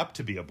signed up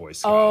to be a Boy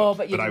Scout. Oh,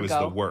 but I was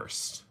go. the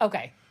worst.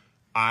 Okay.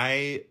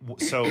 Okay,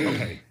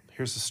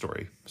 here's the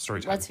story.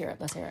 Story time. Let's hear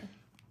it.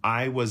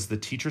 I was the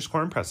teacher's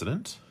quorum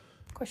president.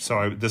 Of course.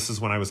 So this is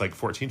when I was like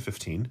 14,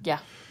 15. Yeah.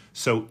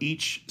 So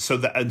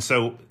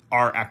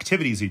our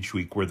activities each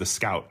week were the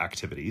scout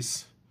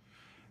activities.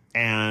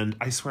 And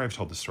I swear I've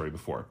told this story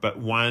before, but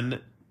one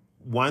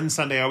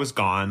Sunday I was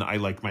gone.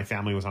 My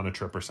family was on a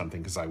trip or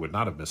something because I would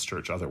not have missed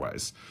church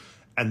otherwise.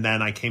 And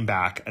then I came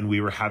back and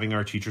we were having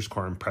our teacher's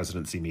quorum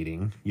presidency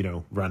meeting,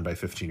 run by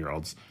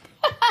 15-year-olds.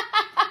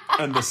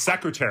 And the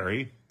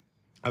secretary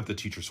of the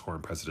teacher's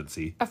quorum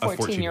presidency, a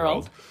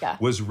 14-year-old,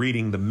 was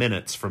reading the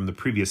minutes from the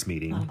previous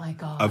meeting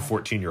of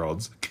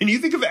 14-year-olds. Can you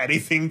think of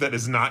anything that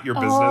is not your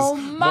business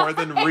more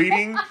than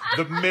reading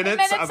the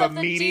minutes of a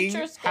meeting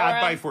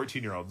had by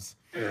 14-year-olds?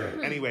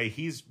 Anyway,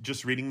 he's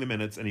just reading the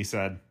minutes and he's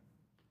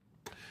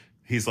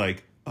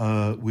like,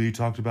 we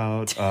talked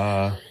about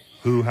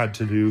who had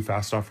to do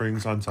fast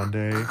offerings on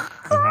Sunday and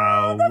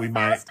how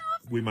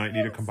we might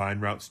need to combine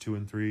routes 2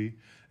 and 3.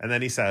 And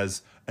then he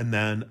says, and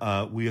then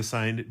we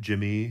assigned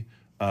Jimmy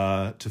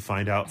to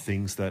find out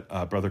things that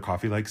Brother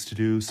Coffee likes to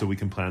do so we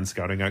can plan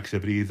scouting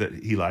activity that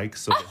he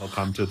likes so that he'll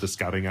come to the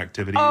scouting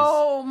activities.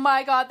 Oh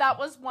my God, that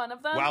was one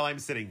of them? While I'm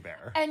sitting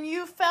there. And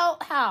you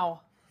felt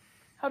how?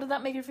 How did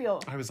that make you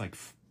feel? I was like,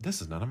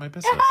 this is none of my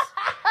business.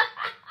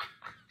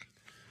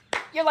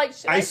 You're like,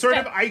 should I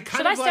step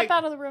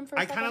out of the room for a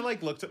second? I kind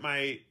of looked at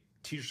my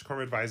teacher's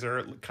quorum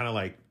advisor, kind of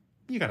like,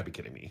 you got to be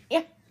kidding me.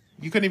 Yeah.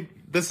 You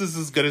couldn't. This is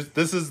as good as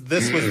this was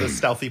the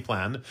stealthy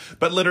plan.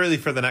 But literally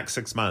for the next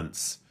 6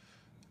 months,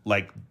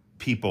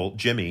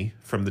 Jimmy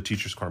from the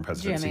teacher's quorum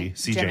presidency,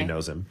 CJ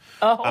knows him,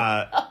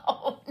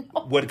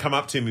 would come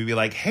up to me and be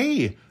like,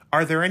 "Hey,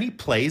 are there any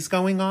plays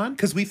going on?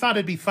 Because we thought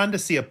it'd be fun to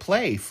see a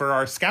play for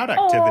our scout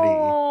activity."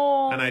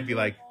 And I'd be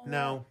like,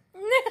 "No,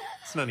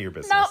 it's none of your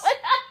business." No.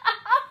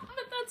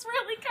 That's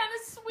really kind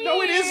of sweet.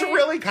 No, it is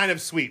really kind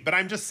of sweet, but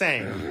I'm just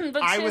saying,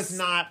 I was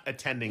not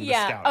attending the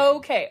scouting.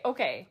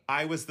 Okay.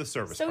 I was the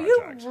service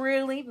project. So you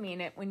really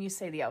mean it when you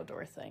say the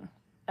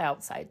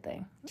outside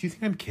thing. Do you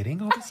think I'm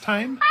kidding all this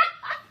time?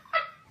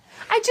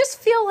 I just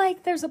feel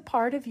like there's a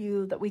part of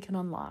you that we can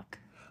unlock.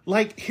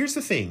 Here's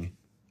the thing.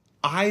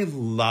 I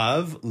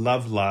love.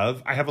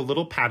 I have a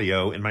little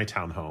patio in my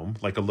townhome,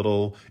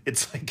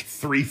 it's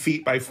 3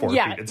 feet by 4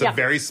 feet. It's a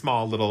very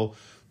small little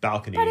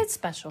balcony. But it's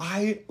special.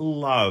 I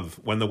love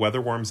when the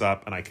weather warms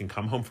up and I can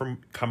come home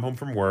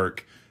from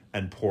work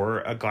and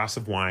pour a glass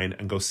of wine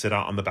and go sit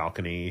out on the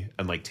balcony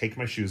and take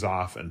my shoes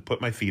off and put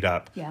my feet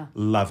up. Yeah.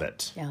 Love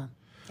it. Yeah.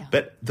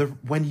 But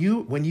when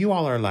you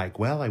all are like,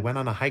 well, I went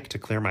on a hike to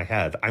clear my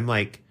head. I'm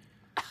like,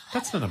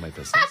 that's none of my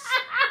business.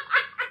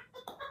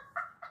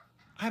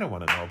 I don't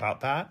want to know about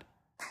that.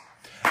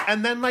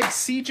 And then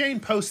C. Jane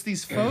posts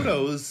these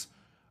photos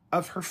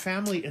of her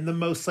family in the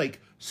most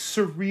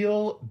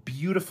surreal,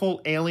 beautiful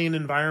alien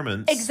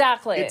environments.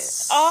 Exactly.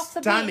 It's off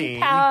the stunning.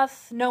 beaten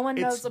path. No one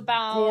knows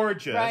about.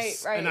 Gorgeous.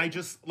 Right. And I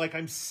just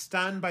I'm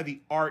stunned by the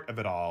art of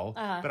it all.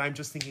 But I'm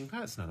just thinking,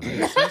 that's none of my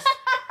business.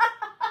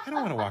 I don't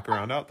want to walk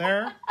around out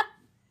there.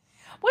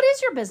 What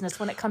is your business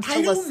when it comes to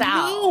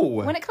LaSalle?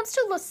 Know. When it comes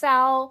to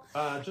LaSalle,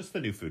 just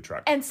the new food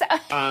truck. And so,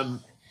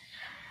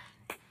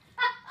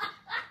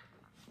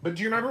 but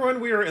do you remember when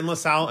we were in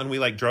LaSalle and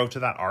we drove to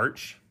that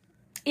arch?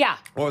 Yeah.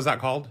 What was that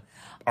called?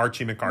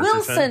 Archie McArthurson.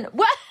 Wilson.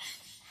 What?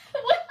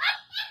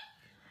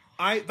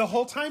 The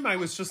whole time I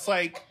was just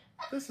like,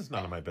 this is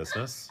none of my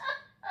business.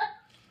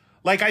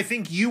 I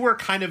think you were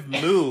kind of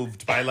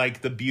moved by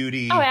the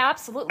beauty. Oh,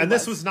 absolutely. And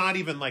this was not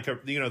even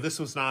this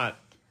was not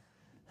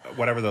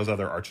whatever those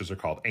other arches are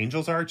called.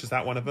 Angel's Arch, is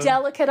that one of them?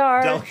 Delicate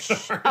Arch.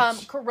 Delicate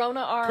Arch.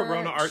 Corona Arch.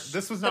 Corona Arch.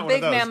 This was not the one of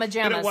big those. Mamma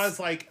Jammas. But it was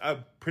like a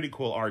pretty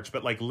cool arch,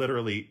 but like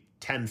literally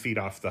 10 feet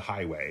off the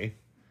highway.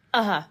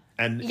 Uh-huh.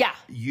 And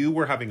you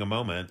were having a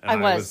moment.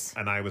 And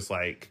I was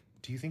like,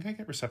 do you think I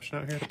get reception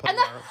out here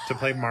to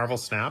play Marvel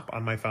Snap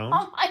on my phone?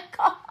 Oh my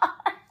God.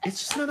 It's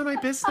just none of my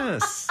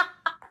business.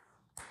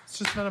 It's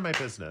just none of my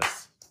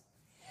business.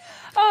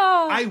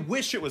 Oh, I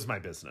wish it was my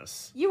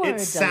business. You are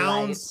It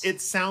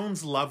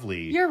sounds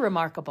lovely. You're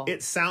remarkable.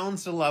 It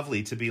sounds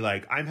lovely to be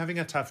like, I'm having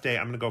a tough day.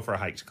 I'm going to go for a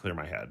hike to clear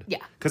my head. Yeah.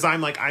 Because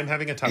I'm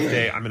having a tough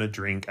day. I'm going to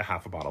drink a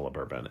half a bottle of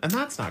bourbon. And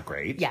that's not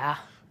great. Yeah.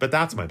 But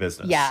that's my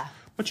business. Yeah.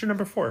 What's your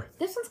number 4?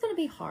 This one's going to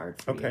be hard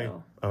for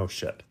you. Oh,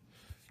 shit.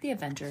 The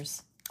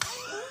Avengers.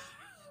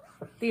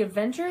 The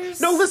Avengers?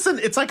 No, listen,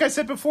 it's like I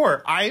said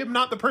before. I am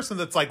not the person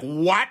that's like,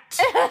 what?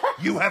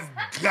 You have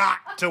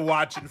got to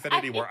watch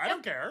Infinity War. I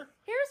don't care.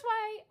 Here's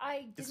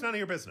why it's none of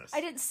your business.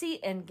 I didn't see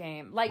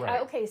Endgame. Like,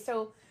 Right. okay,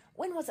 so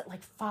when was it?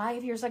 Like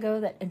 5 years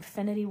ago that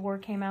Infinity War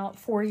came out?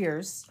 4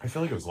 years. I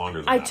feel like it was longer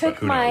than I that, took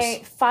but who my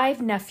knows?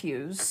 5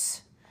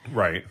 nephews.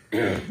 Right.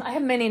 I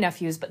have many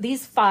nephews, but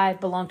these 5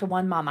 belong to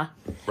one mama.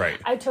 Right.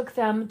 I took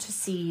them to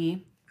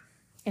see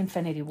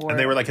Infinity War. And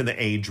they were like in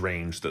the age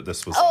range that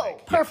this was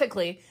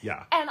perfectly.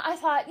 Yeah. And I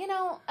thought,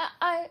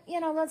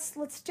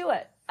 let's do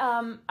it.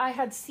 I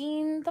had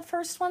seen the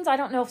first ones. I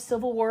don't know if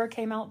Civil War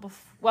came out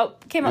before. Well,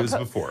 came out. It was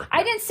before.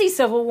 I didn't see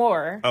Civil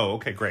War. Oh,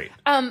 okay, great.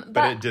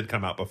 But it did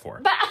come out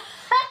before. But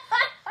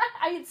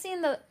I had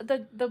seen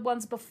the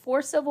ones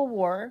before Civil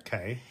War.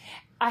 Okay.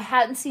 I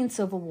hadn't seen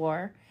Civil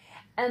War.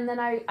 And then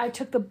I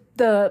took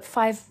the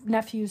 5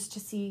 nephews to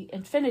see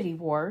Infinity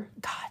War.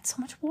 God, so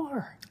much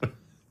war.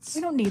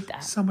 We don't need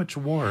that. So much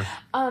war.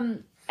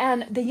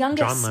 And the youngest...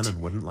 John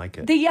Lennon wouldn't like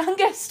it. The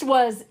youngest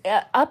was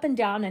up and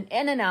down and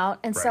in and out.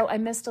 And so Right. I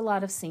missed a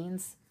lot of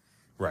scenes.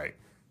 Right.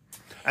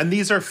 And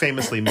these are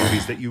famously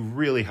movies that you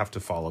really have to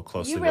follow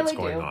closely what's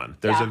going on.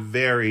 There's a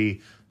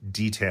very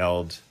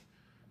detailed,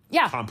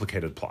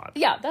 complicated plot.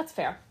 Yeah, that's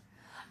fair.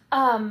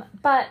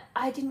 But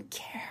I didn't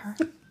care.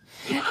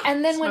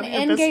 And then when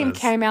Endgame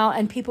came out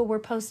and people were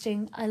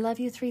posting, I love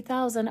you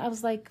 3000, I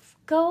was like,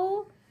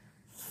 go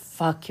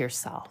fuck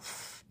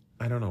yourself.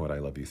 I don't know what I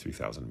Love You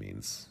 3000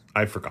 means.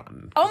 I've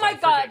forgotten. Oh my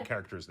God. Forget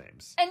characters'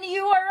 names. And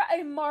you are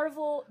a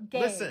Marvel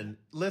gay.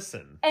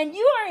 Listen. And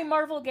you are a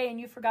Marvel gay and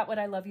you forgot what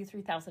I Love You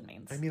 3000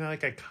 means. I mean, I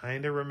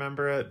kind of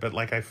remember it, but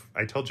like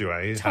I told you,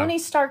 Tony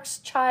Stark's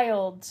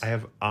child. I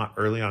have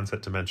early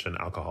onset dementia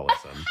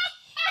alcoholism.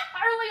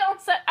 Early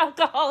onset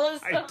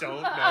alcoholism. I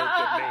don't know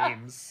the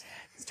names.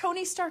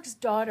 Tony Stark's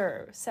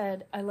daughter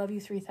said, I love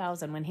you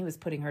 3000 when he was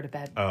putting her to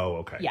bed. Oh,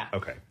 okay. Yeah.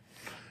 Okay.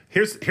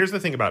 Here's the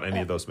thing about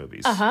any of those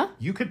movies. Uh-huh.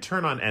 You could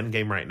turn on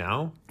Endgame right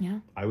now. Yeah.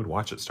 I would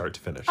watch it start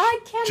to finish. I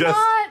cannot. Just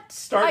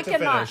start to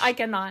finish. I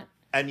cannot.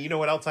 And you know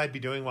what else I'd be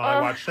doing while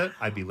I watched it?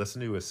 I'd be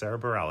listening to a Sarah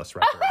Bareilles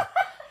record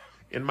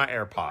in my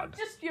AirPod.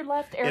 Just your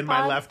left AirPod? In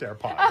my left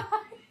AirPod.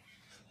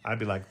 I'd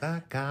be like,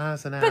 that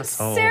guy's an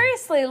asshole. But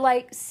seriously,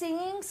 like,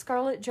 seeing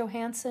Scarlett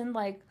Johansson,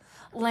 like,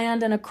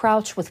 land in a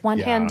crouch with one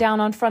hand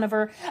down on front of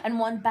her and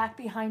one back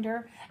behind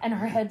her and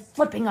her head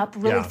flipping up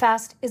really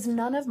fast is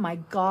none of my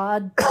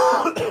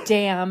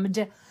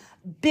goddamned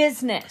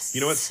business.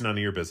 You know what's none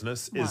of your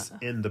business? Is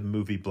in the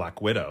movie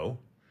Black Widow.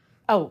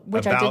 Oh,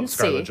 which I didn't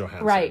Scarlett see.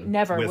 Johansson, Right,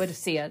 never would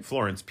see it.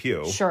 Florence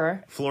Pugh.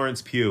 Sure.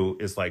 Florence Pugh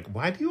is like,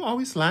 why do you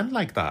always land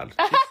like that?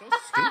 It's so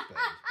stupid.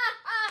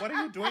 What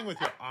are you doing with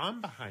your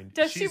arm behind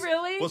you? Does she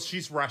really? Well,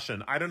 she's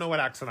Russian. I don't know what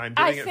accent I'm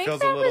doing. I It think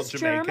feels that a little was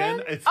Jamaican. German.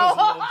 It feels a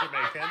little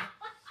Jamaican.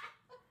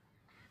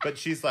 But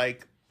she's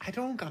like, I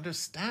don't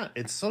understand.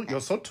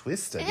 You're so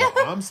twisted. Your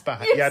arms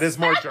behind. Yeah, it is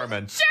more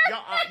German.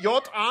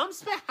 Your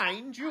arms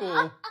behind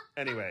you.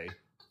 Anyway,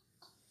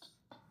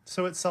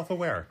 so it's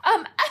self-aware.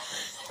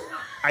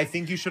 I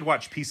think you should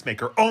watch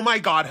Peacemaker. Oh my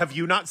God, have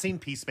you not seen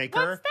Peacemaker?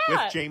 What's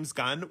that? With James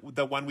Gunn,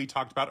 the one we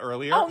talked about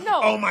earlier? Oh,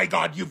 no. Oh my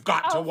God, you've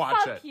got to watch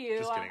fuck it. you.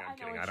 Just kidding, I'm I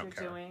kidding. know I what don't you're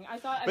care. doing.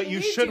 But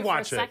you should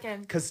watch it because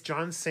because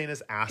John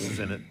Cena's ass is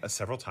in it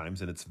several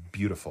times and it's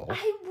beautiful.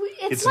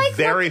 It's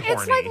very It's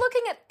horny. like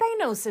looking at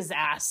Thanos'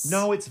 ass.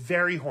 No, it's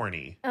very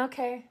horny.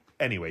 Okay.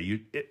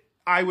 Anyway,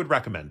 I would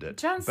recommend it.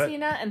 John But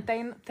Cena and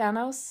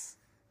Thanos.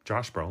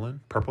 Josh Brolin,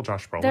 purple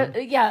Josh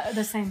Brolin. Yeah,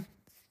 the same.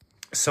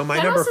 So my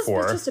Thanos number is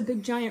 4, just a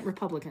big giant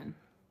Republican.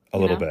 a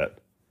little bit.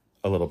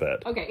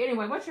 Okay.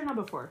 Anyway, what's your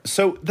number 4?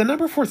 So the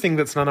number 4 thing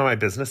that's none of my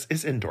business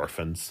is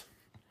endorphins.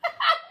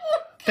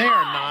 They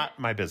are not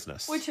my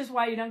business. Which is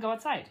why you don't go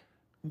outside.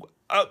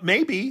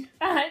 Maybe.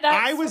 That's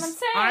what I'm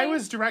saying. I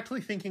was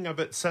directly thinking of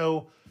it.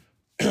 So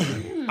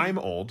I'm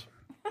old.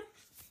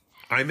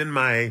 I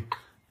am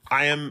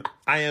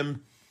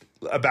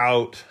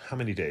about how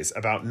many days?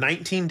 About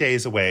 19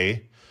 days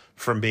away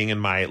from being in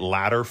my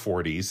latter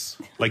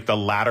 40s, like the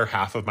latter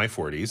half of my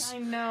 40s. I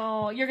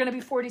know. You're going to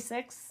be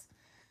 46?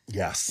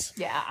 Yes.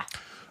 Yeah.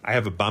 I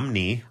have a bum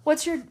knee.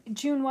 What's your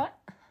June what?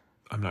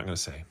 I'm not going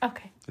to say.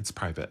 Okay. It's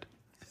private.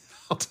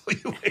 I'll tell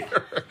you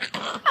later.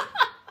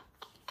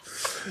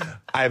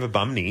 I have a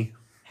bum knee.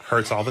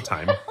 Hurts all the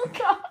time. Oh,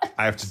 God.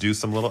 I have to do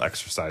some little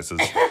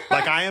exercises.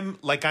 I'm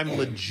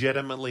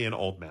legitimately an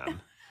old man.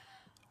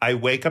 I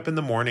wake up in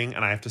the morning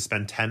and I have to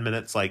spend 10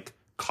 minutes like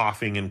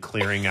coughing and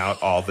clearing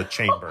out all the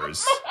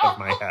chambers of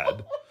my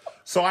head.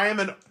 So I am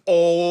an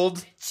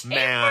old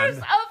man. Chambers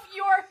of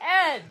your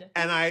head.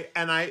 And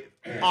I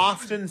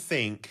often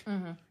think,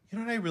 you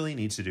know what I really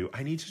need to do?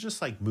 I need to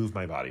just like move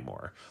my body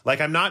more.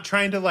 Like I'm not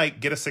trying to like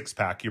get a six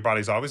pack. Your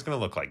body's always going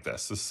to look like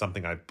this. This is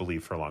something I've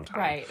believed for a long time.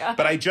 Right.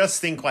 But I just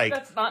think like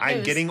I'm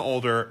news. getting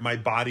older. My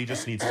body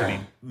just needs to be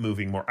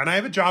moving more. And I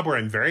have a job where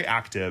I'm very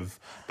active,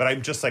 but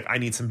I'm just like, I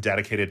need some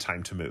dedicated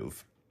time to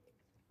move.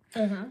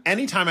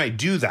 Anytime I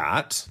do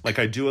that, like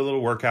I do a little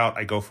workout,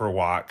 I go for a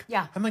walk.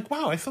 Yeah. I'm like,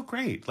 wow, I feel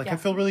great. Like I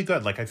feel really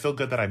good. Like I feel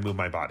good that I move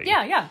my body.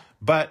 Yeah.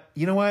 But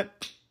you know what?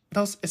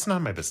 It's none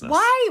of my business.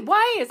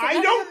 Why is it?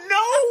 I don't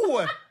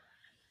know.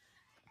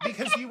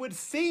 Because you would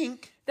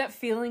think that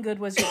feeling good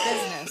was your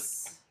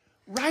business.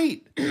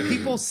 Right.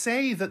 People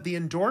say that the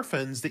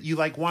endorphins, that you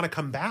like want to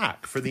come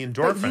back for the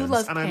endorphins. But you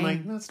love and pain. I'm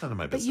like, that's none of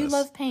my business. But you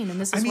love pain, and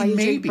this is why you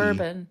drink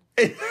bourbon.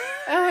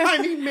 I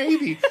mean,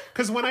 maybe.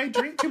 Because when I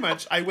drink too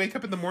much, I wake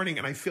up in the morning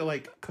and I feel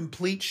like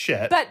complete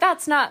shit. But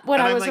that's not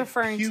what I was like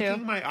referring to.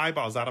 puking my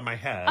eyeballs out of my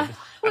head.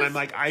 And I'm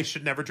like, I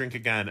should never drink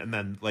again. And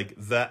then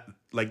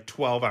like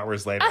 12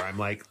 hours later, I'm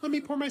like, let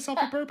me pour myself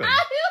a bourbon.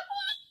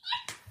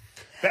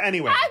 But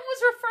anyway. I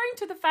was referring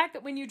to the fact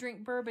that when you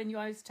drink bourbon, you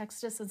always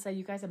text us and say,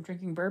 you guys, I'm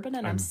drinking bourbon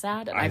and I'm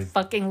sad and I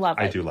fucking love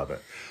it. I do love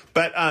it.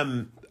 But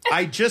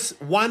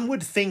one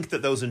would think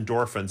that those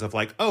endorphins of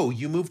like, oh,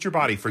 you moved your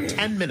body for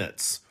 10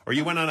 minutes or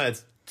you went on a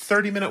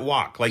 30-minute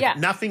walk, like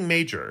nothing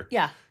major.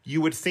 Yeah.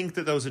 You would think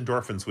that those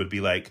endorphins would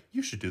be like,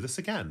 you should do this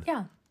again.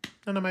 Yeah.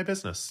 None of my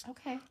business.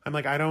 Okay. I'm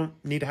like, I don't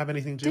need to have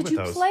anything to do with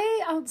those. Did you play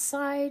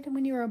outside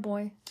when you were a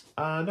boy?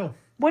 No.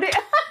 What did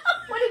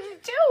you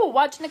do?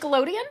 Watch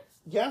Nickelodeon?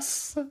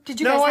 Yes. Did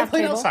you guys have I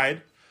played cable?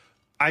 outside.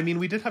 I mean,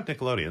 we did have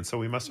Nickelodeon, so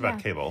we must have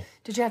had cable.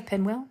 Did you have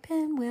Pinwheel?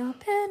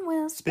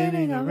 Pinwheel,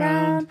 spinning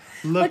around.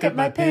 Look at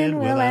my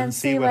pinwheel and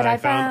see what I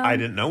found. I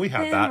didn't know we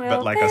had that,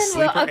 but like a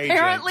sleeper agent.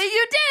 Apparently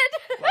you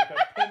did. Like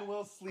a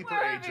pinwheel sleeper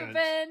Where have agent. you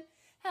been?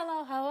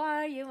 Hello, how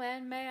are you?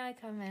 And may I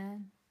come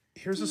in?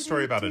 Here's a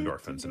story about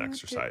endorphins and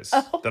exercise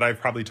that I've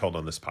probably told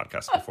on this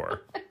podcast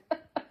before.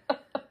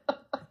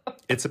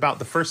 It's about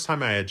the first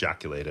time I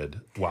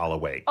ejaculated while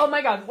awake. Oh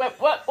my God.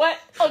 What?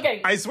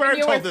 Okay. I swear I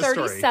told this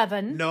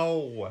 37. story.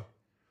 No.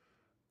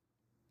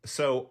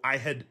 So I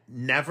had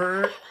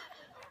never,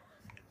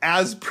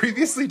 as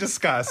previously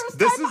discussed,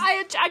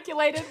 I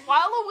ejaculated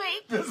while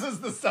awake. This is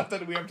the stuff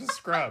that we have to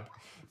scrub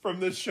from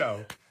this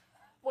show.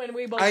 When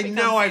we both I become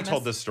know famous. I've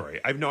told this story.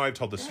 I've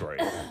told this story.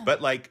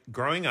 But like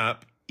growing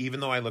up, even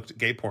though I looked at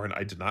gay porn,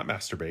 I did not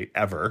masturbate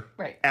ever.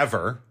 Right.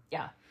 Ever.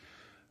 Yeah.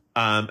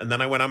 And then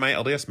I went on my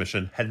LDS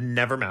mission, had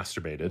never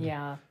masturbated.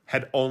 Yeah.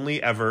 Had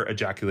only ever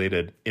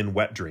ejaculated in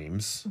wet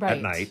dreams at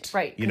night.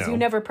 Right. Because you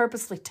never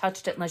purposely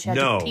touched it unless you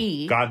had to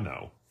pee. God,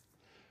 no.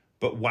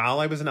 But while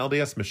I was an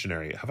LDS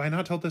missionary, have I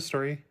not told this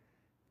story?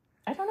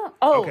 I don't know.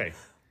 Oh. Okay.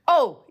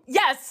 Oh,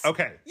 yes.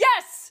 Okay.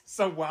 Yes.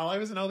 So while I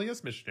was an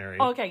LDS missionary,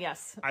 okay,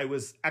 yes. I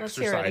was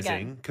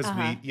exercising because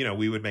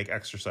we would make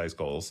exercise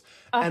goals.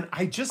 And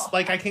I just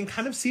I can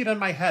kind of see it in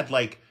my head.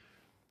 Like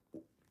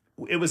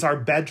it was our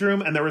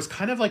bedroom and there was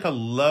kind of like a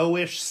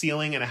lowish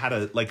ceiling and it had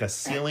a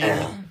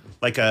ceiling,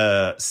 like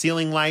a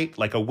ceiling light,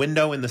 like a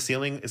window in the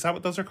ceiling. Is that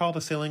what those are called?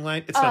 A ceiling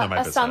light? It's none of my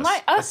business.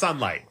 Sunlight? A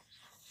sunlight.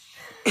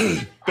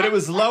 But it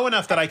was low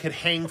enough that I could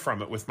hang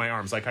from it with my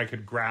arms. Like I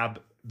could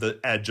grab the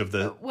edge of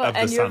the sunlight.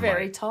 And you're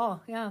very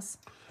tall, yes.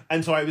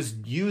 And so I was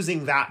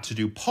using that to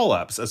do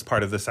pull-ups as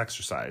part of this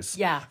exercise.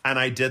 Yeah. And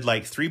I did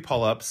like 3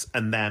 pull-ups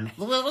and then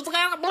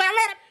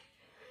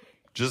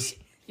just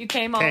you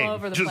came all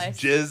over the place.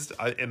 Just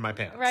jizzed in my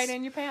pants. Right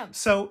in your pants.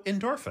 So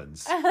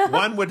endorphins.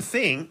 One would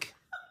think,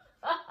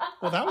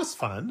 well, that was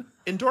fun.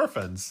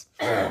 Endorphins.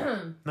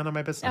 None of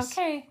my business.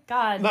 Okay,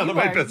 God. None of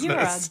my business. You're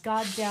a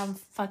goddamn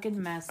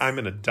fucking mess. I'm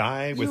going to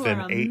die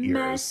within 8 years.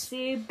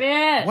 Messy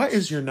bitch. What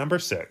is your number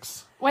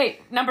 6?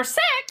 Wait, number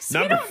 6?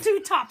 We don't do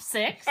top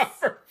 6.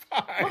 Number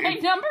 5.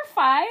 Wait, number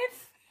 5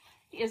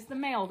 is the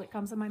mail that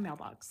comes in my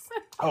mailbox.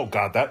 Oh,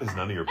 God, that is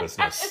none of your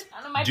business.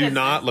 None of my Do business.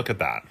 not look at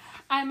that.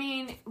 I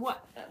mean,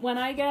 when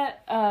I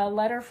get a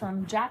letter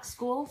from Jack's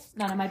school,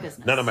 none of my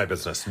business. None of my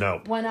business,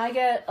 no. When I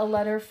get a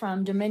letter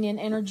from Dominion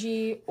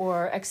Energy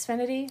or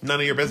Xfinity,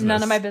 None of your business.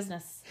 None of my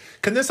business.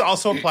 Can this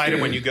also apply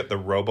to when you get the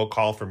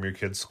robocall from your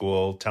kid's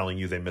school telling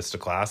you they missed a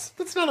class?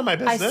 That's none of my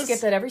business. I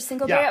skip it every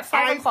single day at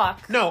 5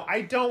 o'clock. No,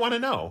 I don't want to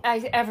know.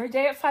 Every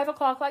day at 5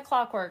 o'clock like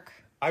clockwork.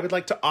 I would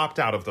like to opt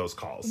out of those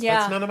calls.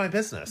 Yeah. That's none of my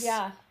business.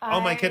 Yeah.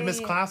 My kid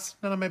missed class.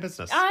 None of my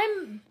business.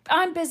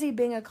 I'm busy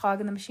being a cog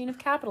in the machine of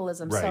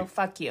capitalism, so Right.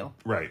 fuck you.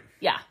 Right.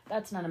 Yeah,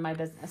 that's none of my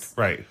business.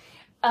 Right.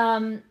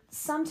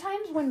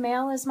 Sometimes when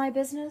mail is my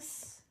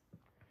business.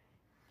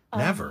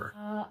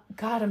 Never.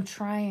 God, I'm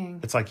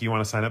trying. It's like you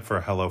want to sign up for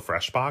a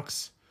HelloFresh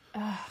box.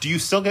 Do you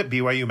still get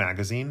BYU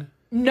Magazine?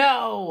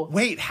 No.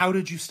 Wait, how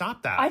did you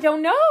stop that? I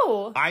don't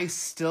know. I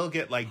still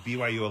get like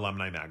BYU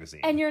Alumni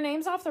Magazine. And your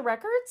name's off the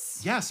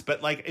records? Yes,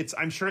 but like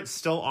I'm sure it's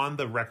still on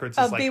the records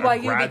as like BYU,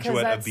 a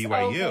graduate of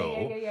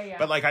BYU. Okay, yeah.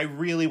 But like I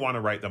really want to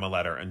write them a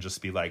letter and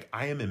just be like,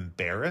 I am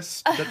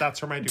embarrassed that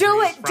that's where my degree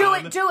is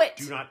from. Do it.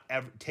 Do not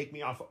ever take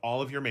me off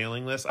all of your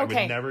mailing lists. Okay.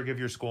 I would never give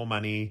your school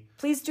money.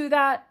 Please do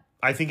that.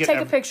 I think take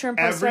a picture and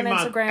post it on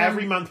Instagram.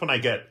 Every month when I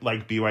get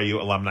like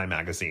BYU Alumni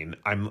Magazine,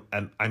 I'm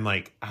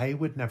like, I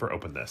would never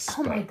open this.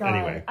 Oh my God.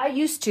 Anyway. I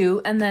used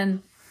to, and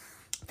then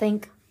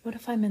think, what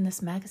if I'm in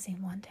this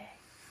magazine one day?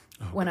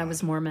 When I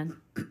was Mormon,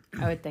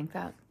 I would think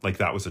that. Like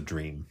that was a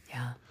dream.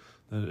 Yeah.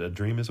 A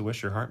dream is a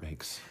wish your heart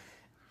makes.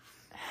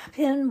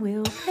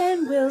 Pinwheel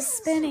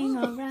spinning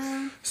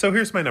around. So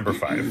here's my number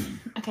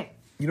 5. Okay.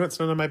 You know what's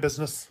none of my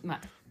business?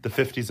 What? The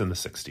 50s and the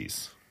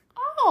 60s.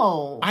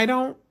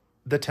 Oh.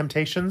 The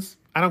Temptations,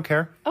 I don't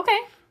care. Okay.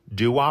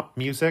 Doo-wop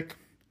music,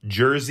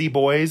 Jersey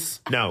Boys,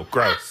 no,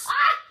 gross.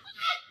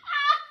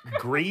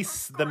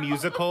 Grease the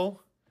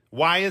musical,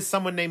 why is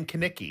someone named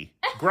Kenickie?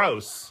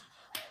 Gross.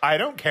 I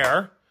don't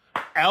care.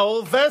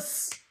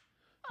 Elvis?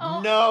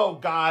 Oh. No,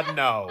 God,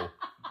 no.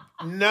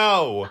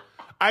 No.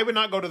 I would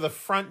not go to the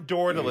front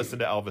door to listen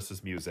to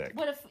Elvis's music.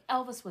 What if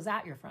Elvis was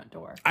at your front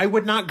door? I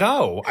would not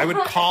go. I would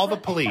call the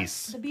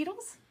police. The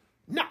Beatles?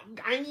 No,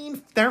 I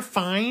mean, they're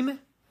fine.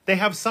 They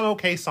have some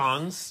okay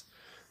songs,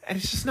 and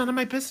it's just none of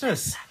my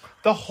business.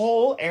 The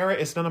whole era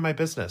is none of my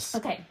business.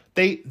 Okay.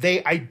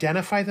 They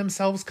identify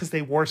themselves because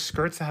they wore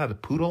skirts that had a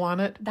poodle on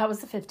it. That was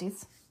the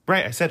 50s.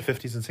 Right, I said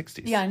 50s and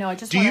 60s. Yeah, I know. I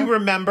just Do you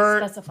remember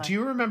specify.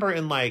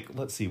 In like,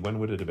 let's see, when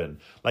would it have been?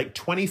 Like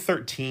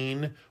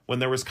 2013, when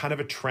there was kind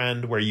of a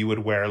trend where you would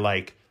wear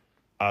like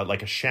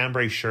a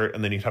chambray shirt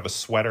and then you'd have a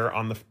sweater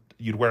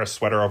you'd wear a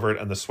sweater over it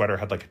and the sweater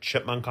had like a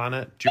chipmunk on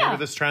it. Do you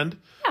remember this trend?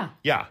 Yeah.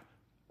 Yeah.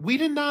 We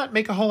did not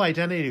make a whole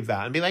identity of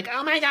that and be like,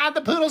 oh my God,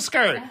 the poodle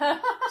skirt.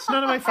 It's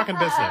none of my fucking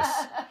business.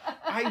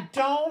 I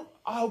don't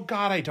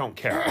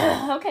care.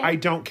 Okay. I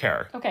don't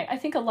care. Okay. I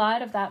think a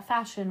lot of that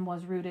fashion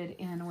was rooted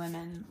in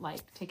women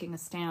like taking a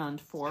stand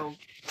for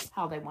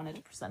how they wanted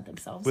to present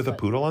themselves. With a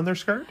poodle on their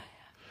skirt?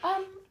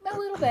 A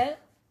little bit.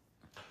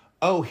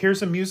 Oh,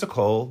 here's a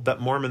musical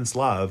that Mormons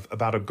love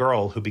about a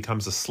girl who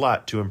becomes a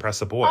slut to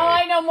impress a boy. Oh,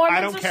 I know.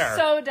 Mormons are care.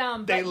 So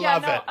dumb. They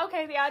love it.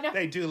 Okay, yeah, I know.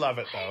 They do love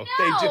it, though.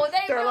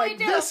 They're really like,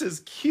 this is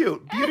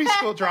cute. Beauty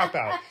School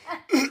Dropout.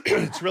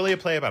 It's really a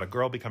play about a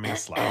girl becoming a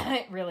slut.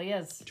 It really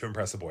is. To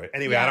impress a boy.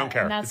 Anyway, I don't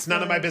care. It's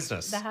none of my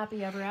business. The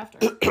happy ever after.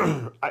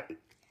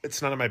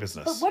 It's none of my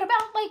business. But what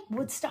about like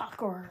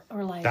Woodstock or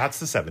like...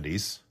 That's the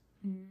 70s.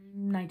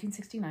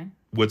 1969.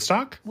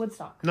 Woodstock?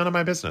 None of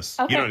my business.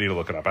 Okay. You don't need to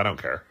look it up. I don't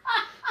care.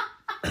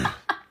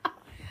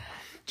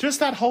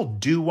 Just that whole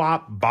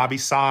doo-wop, Bobby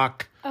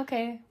Sock.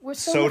 Okay. We're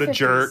still Soda in the 50s.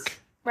 Jerk.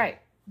 Right.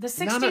 The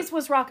 60s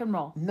was rock and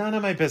roll. None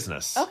of my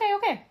business.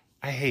 Okay.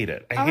 I hate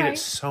it. I hate it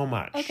so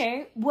much.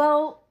 Okay.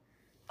 Well,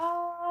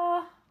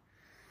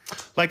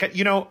 like,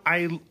 you know,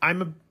 I'm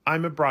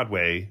a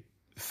Broadway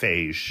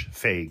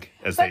fage,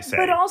 as they say.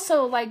 But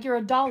also, like, you're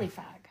a dolly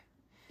fag.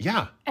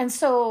 Yeah. And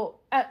so,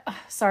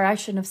 sorry, I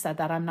shouldn't have said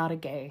that. I'm not a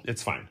gay.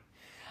 It's fine.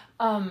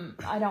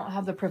 I don't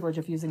have the privilege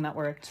of using that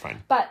word. It's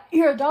fine. But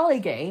you're a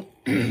dolly gay.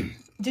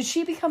 Did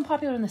she become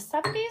popular in the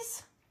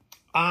 70s?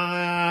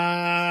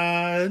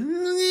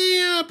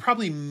 Yeah,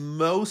 probably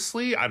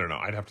mostly. I don't know.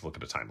 I'd have to look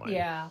at a timeline.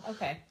 Yeah,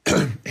 okay.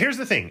 Here's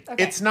the thing.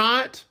 Okay. It's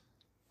not...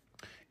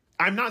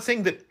 I'm not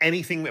saying that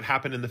anything that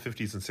happened in the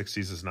 50s and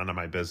 60s is none of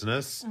my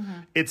business.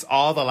 Mm-hmm. It's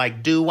all the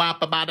like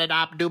doo-wop,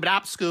 about-a-dop,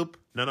 doo-ba-dop, scoop.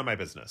 None of my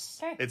business.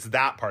 Okay. It's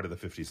that part of the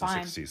 50s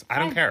and 60s. I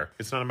don't care.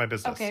 It's none of my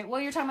business. Okay, well,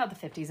 you're talking about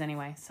the 50s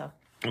anyway, so...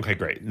 Okay,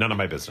 great. None of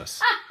my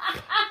business.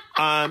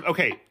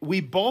 Okay,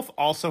 we both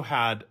also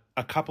had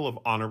a couple of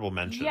honorable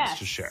mentions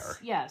to share.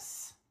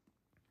 Yes.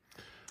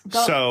 Do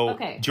you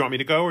want me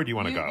to go or do you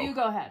want to go? You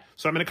go ahead.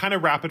 So I'm going to kind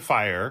of rapid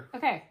fire.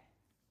 Okay.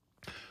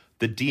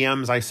 The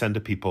DMs I send to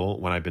people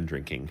when I've been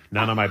drinking.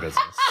 None of my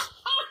business.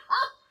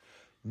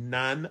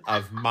 None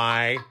of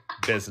my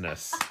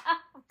business.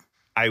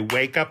 I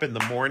wake up in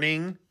the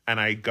morning and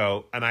I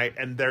go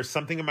and there's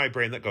something in my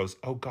brain that goes,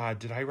 oh God,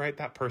 did I write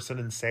that person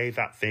and say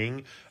that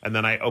thing? And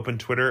then I open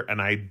Twitter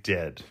and I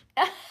did.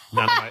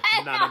 None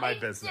of my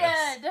business.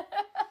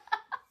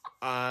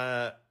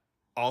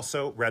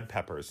 Also, red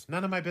peppers.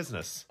 None of my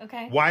business.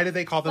 Okay. Why do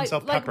they call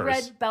themselves peppers? Like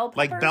red bell peppers?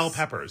 Like bell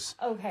peppers.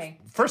 Okay.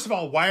 First of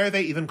all, why are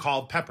they even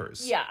called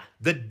peppers? Yeah.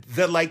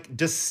 The like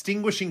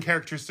distinguishing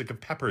characteristic of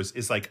peppers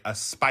is like a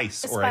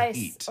spice or a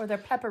heat. Or they're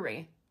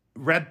peppery.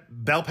 Red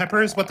bell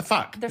peppers? What the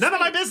fuck? None of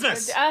my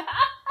business.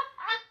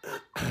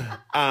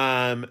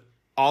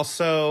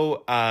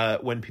 Also,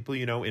 when people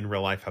you know in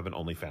real life have an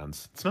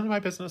OnlyFans, it's none of my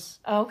business.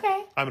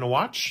 Okay. I'm gonna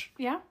watch.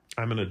 Yeah.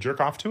 I'm gonna jerk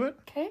off to it.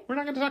 Okay. We're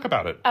not gonna talk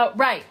about it. Oh,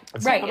 right.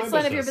 It's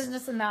none of your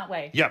business in that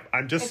way. Yep.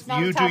 I'm just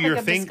you do your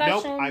thing.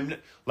 Nope.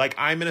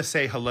 I'm gonna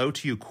say hello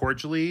to you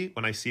cordially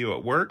when I see you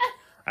at work,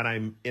 and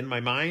I'm in my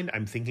mind.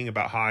 I'm thinking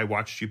about how I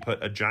watched you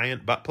put a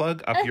giant butt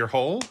plug up your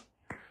hole,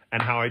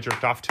 and how I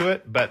jerked off to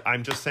it. But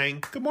I'm just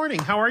saying, good morning.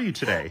 How are you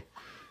today?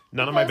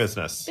 None of my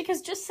business.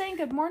 Because just saying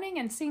good morning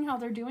and seeing how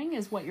they're doing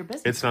is what your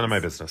business is. It's none of my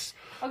business.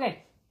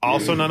 Okay.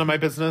 Also none of my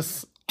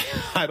business.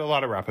 I had a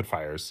lot of rapid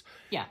fires.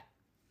 Yeah.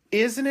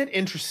 Isn't it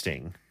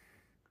interesting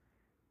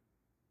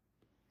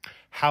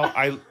how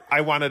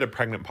I wanted a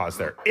pregnant pause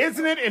there.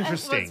 Isn't it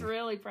interesting? I was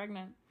really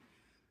pregnant.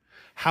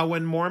 How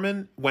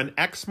when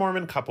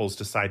ex-Mormon couples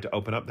decide to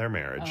open up their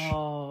marriage.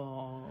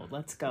 Oh,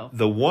 let's go.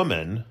 The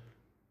woman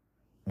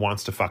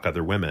wants to fuck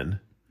other women.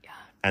 Yeah.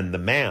 And the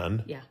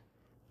man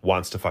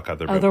wants to fuck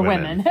other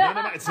women.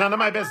 It's none of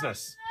my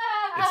business.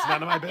 It's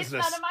none of my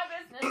business. It's none of my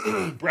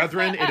business.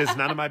 Brethren, it is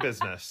none of my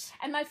business.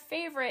 And my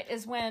favorite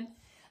is when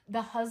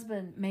the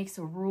husband makes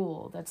a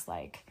rule that's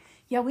like,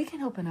 yeah, we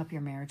can open up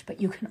your marriage, but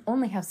you can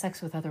only have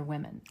sex with other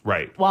women.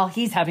 Right. While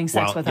he's having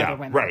sex with other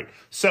women. Right.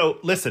 So,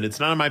 listen, it's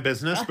none of my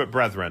business, but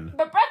brethren,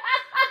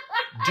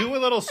 do a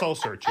little soul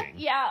searching.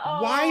 Yeah.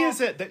 Oh. Why is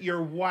it that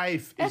your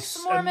wife is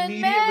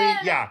immediately... Men.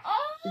 Yeah.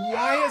 Oh.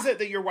 Why is it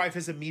that your wife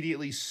is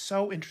immediately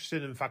so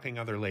interested in fucking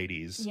other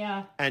ladies?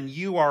 Yeah. And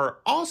you are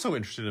also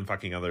interested in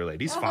fucking other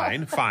ladies?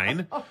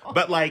 Fine.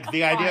 But, like,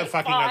 the idea of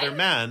fucking other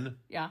men...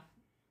 Yeah.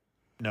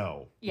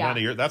 No. Yeah.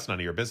 That's none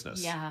of your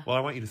business. Yeah. Well,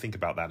 I want you to think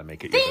about that and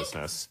make it your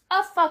business.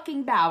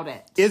 Fucking about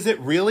it. Is it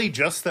really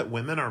just that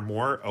women are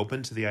more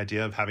open to the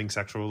idea of having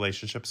sexual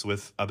relationships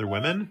with other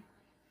women?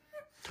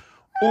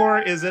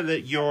 Or is it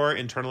that your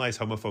internalized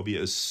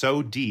homophobia is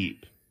so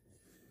deep?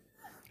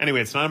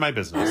 Anyway, it's none of my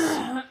business.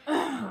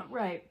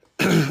 Right.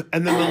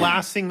 And then the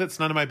last thing that's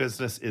none of my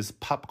business is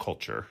pup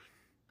culture.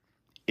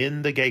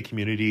 In the gay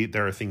community,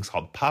 there are things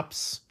called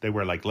pups. They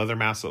wear like leather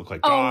masks that look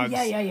like dogs.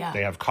 Yeah.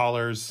 They have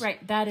collars.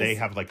 Right. They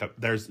have like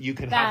you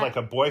can have like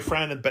a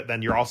boyfriend, but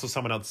then you're also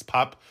someone else's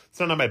pup. It's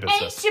none of my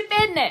business. Ain't your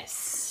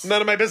business. None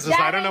of my business.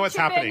 That I don't know what's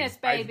your happening. Business,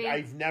 baby.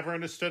 I've never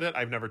understood it.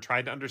 I've never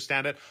tried to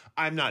understand it.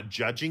 I'm not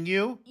judging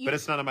you, but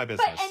it's none of my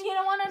business. And you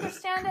don't want to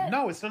understand it?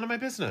 No, it's none of my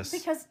business.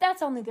 Because that's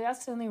the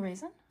only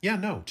reason. Yeah,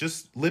 no.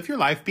 Just live your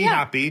life. Be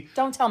happy.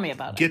 Don't tell me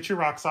about it. Get your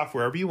rocks off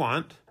wherever you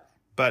want.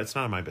 But it's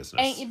none of my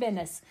business. Ain't your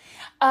business.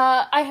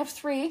 I have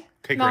 3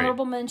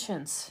 honorable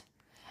mentions.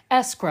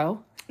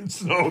 Escrow.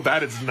 No,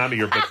 that is none of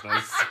your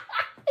business.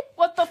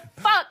 What the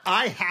fuck?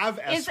 I have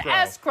escrow. Is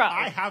escrow.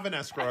 I have an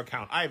escrow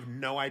account. I have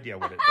no idea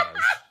what it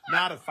does.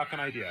 Not a fucking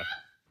idea.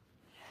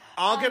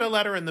 I'll get a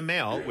letter in the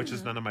mail, which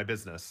is none of my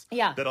business.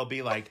 Yeah. That'll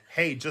be like,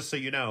 hey, just so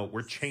you know,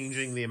 we're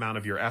changing the amount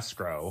of your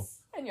escrow.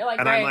 And you're like,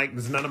 and great. I'm like,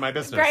 this is none of my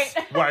business. Great.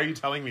 Why are you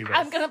telling me this?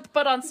 I'm going to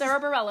put on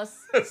Sarah Bareilles.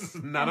 This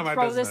is none of my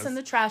throw business. Throw this in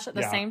the trash at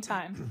the same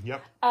time.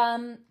 Yep.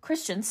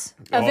 Christians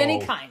of any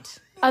kind.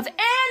 Of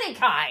any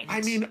kind.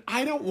 I mean,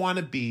 I don't want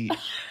to be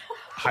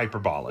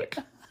hyperbolic.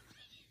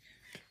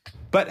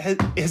 But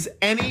has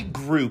any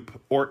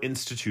group or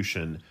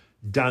institution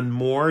done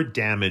more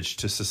damage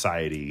to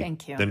society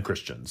than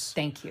Christians?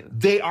 Thank you.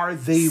 They are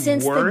the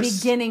Since worst.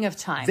 Since the beginning of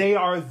time. They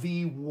are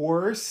the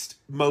worst,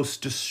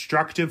 most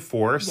destructive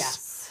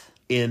force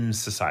in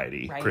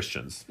society. Right.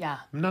 Christians. Yeah.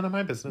 None of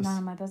my business. None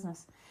of my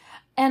business.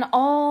 And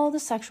all the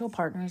sexual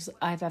partners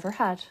I've ever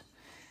had.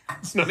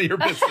 It's none of your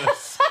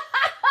business.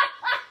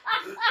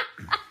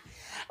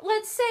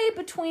 Let's say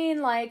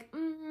between like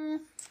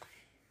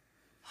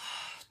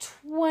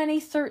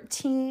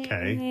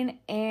 2013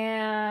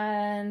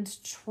 and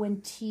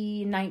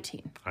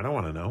 2019. I don't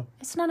want to know.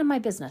 It's none of my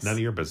business. None of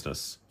your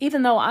business.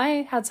 Even though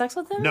I had sex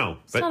with them? No.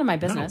 It's none of my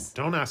business.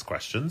 No, don't ask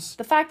questions.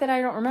 The fact that I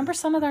don't remember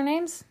some of their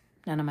names?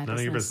 None of my business. None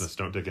of your business.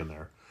 Don't dig in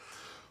there.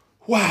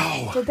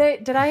 Wow.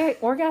 Did I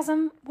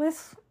orgasm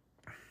with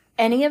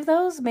any of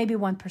those? Maybe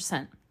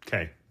 1%.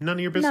 Okay. None of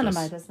your business. None of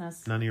my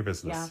business. None of your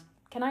business. Yeah.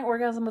 Can I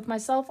orgasm with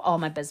myself? All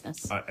my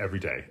business. Every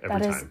day.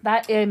 Every time.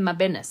 That is my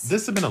business.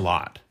 This has been a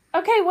lot.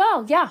 Okay,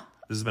 well, yeah.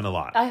 This has been a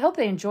lot. I hope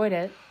they enjoyed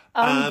it.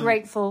 I'm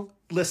grateful.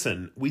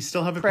 Listen, we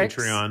still have a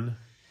Patreon.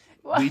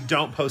 We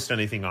don't post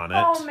anything on it.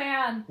 Oh,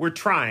 man. We're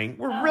trying.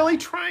 We're really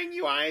trying,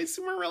 you guys.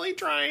 We're really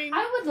trying.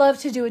 I would love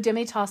to do a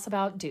Demi Toss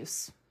about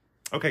Deuce.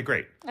 Okay,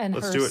 great. And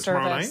let's her do it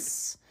tomorrow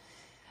service.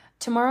 Night.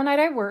 Tomorrow night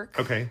I work.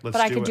 Okay, let's do it.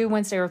 But I could do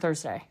Wednesday or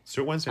Thursday. Let's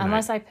do it Wednesday night.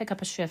 Unless I pick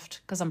up a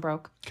shift because I'm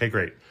broke. Okay,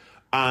 great.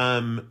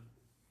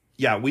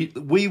 Yeah,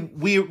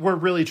 we're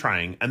really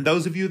trying. And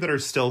those of you that are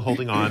still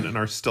holding on and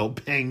are still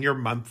paying your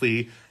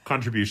monthly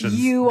contributions,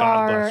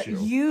 God bless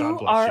you. You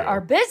are our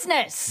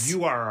business.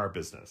 You are our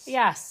business.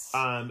 Yes.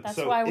 That's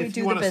so why we if do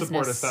you the want to business.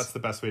 support us, that's the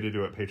best way to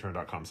do it.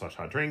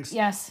 Patreon.com/hotdrinks.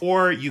 Yes.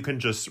 Or you can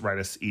just write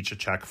us each a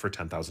check for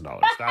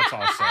 $10,000. That's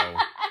also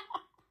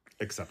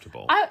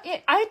acceptable.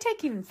 I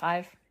take even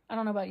 5. I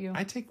don't know about you.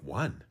 I take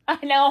 1.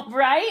 I know,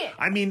 right?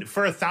 I mean,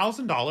 for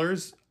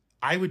 $1,000,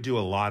 I would do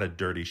a lot of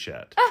dirty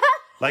shit.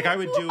 Like I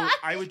would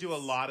do a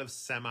lot of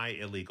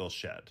semi-illegal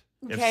shit.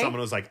 Okay. If someone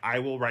was like, I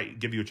will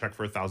give you a check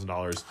for $1,000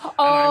 and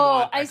I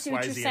want I see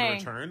what you're XYZ saying. in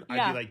return,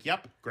 I'd be like,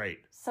 yep, great.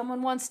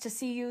 Someone wants to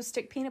see you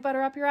stick peanut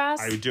butter up your ass?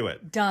 I would do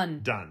it.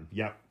 Done.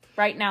 Yep.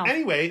 Right now.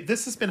 Anyway,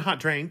 this has been Hot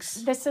Drinks.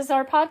 This is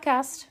our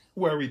podcast.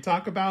 Where we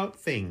talk about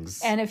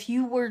things. And if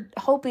you were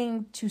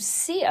hoping to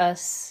see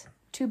us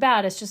too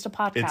bad. It's just a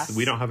podcast.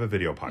 We don't have a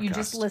video podcast. You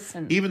just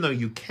listen. Even though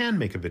you can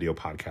make a video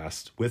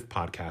podcast with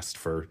Podcast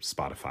for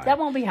Spotify. That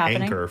won't be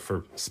happening. Anchor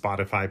for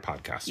Spotify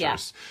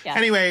podcasters. Yeah.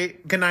 Anyway,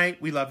 good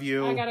night. We love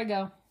you. I gotta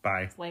go.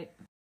 Bye. It's late.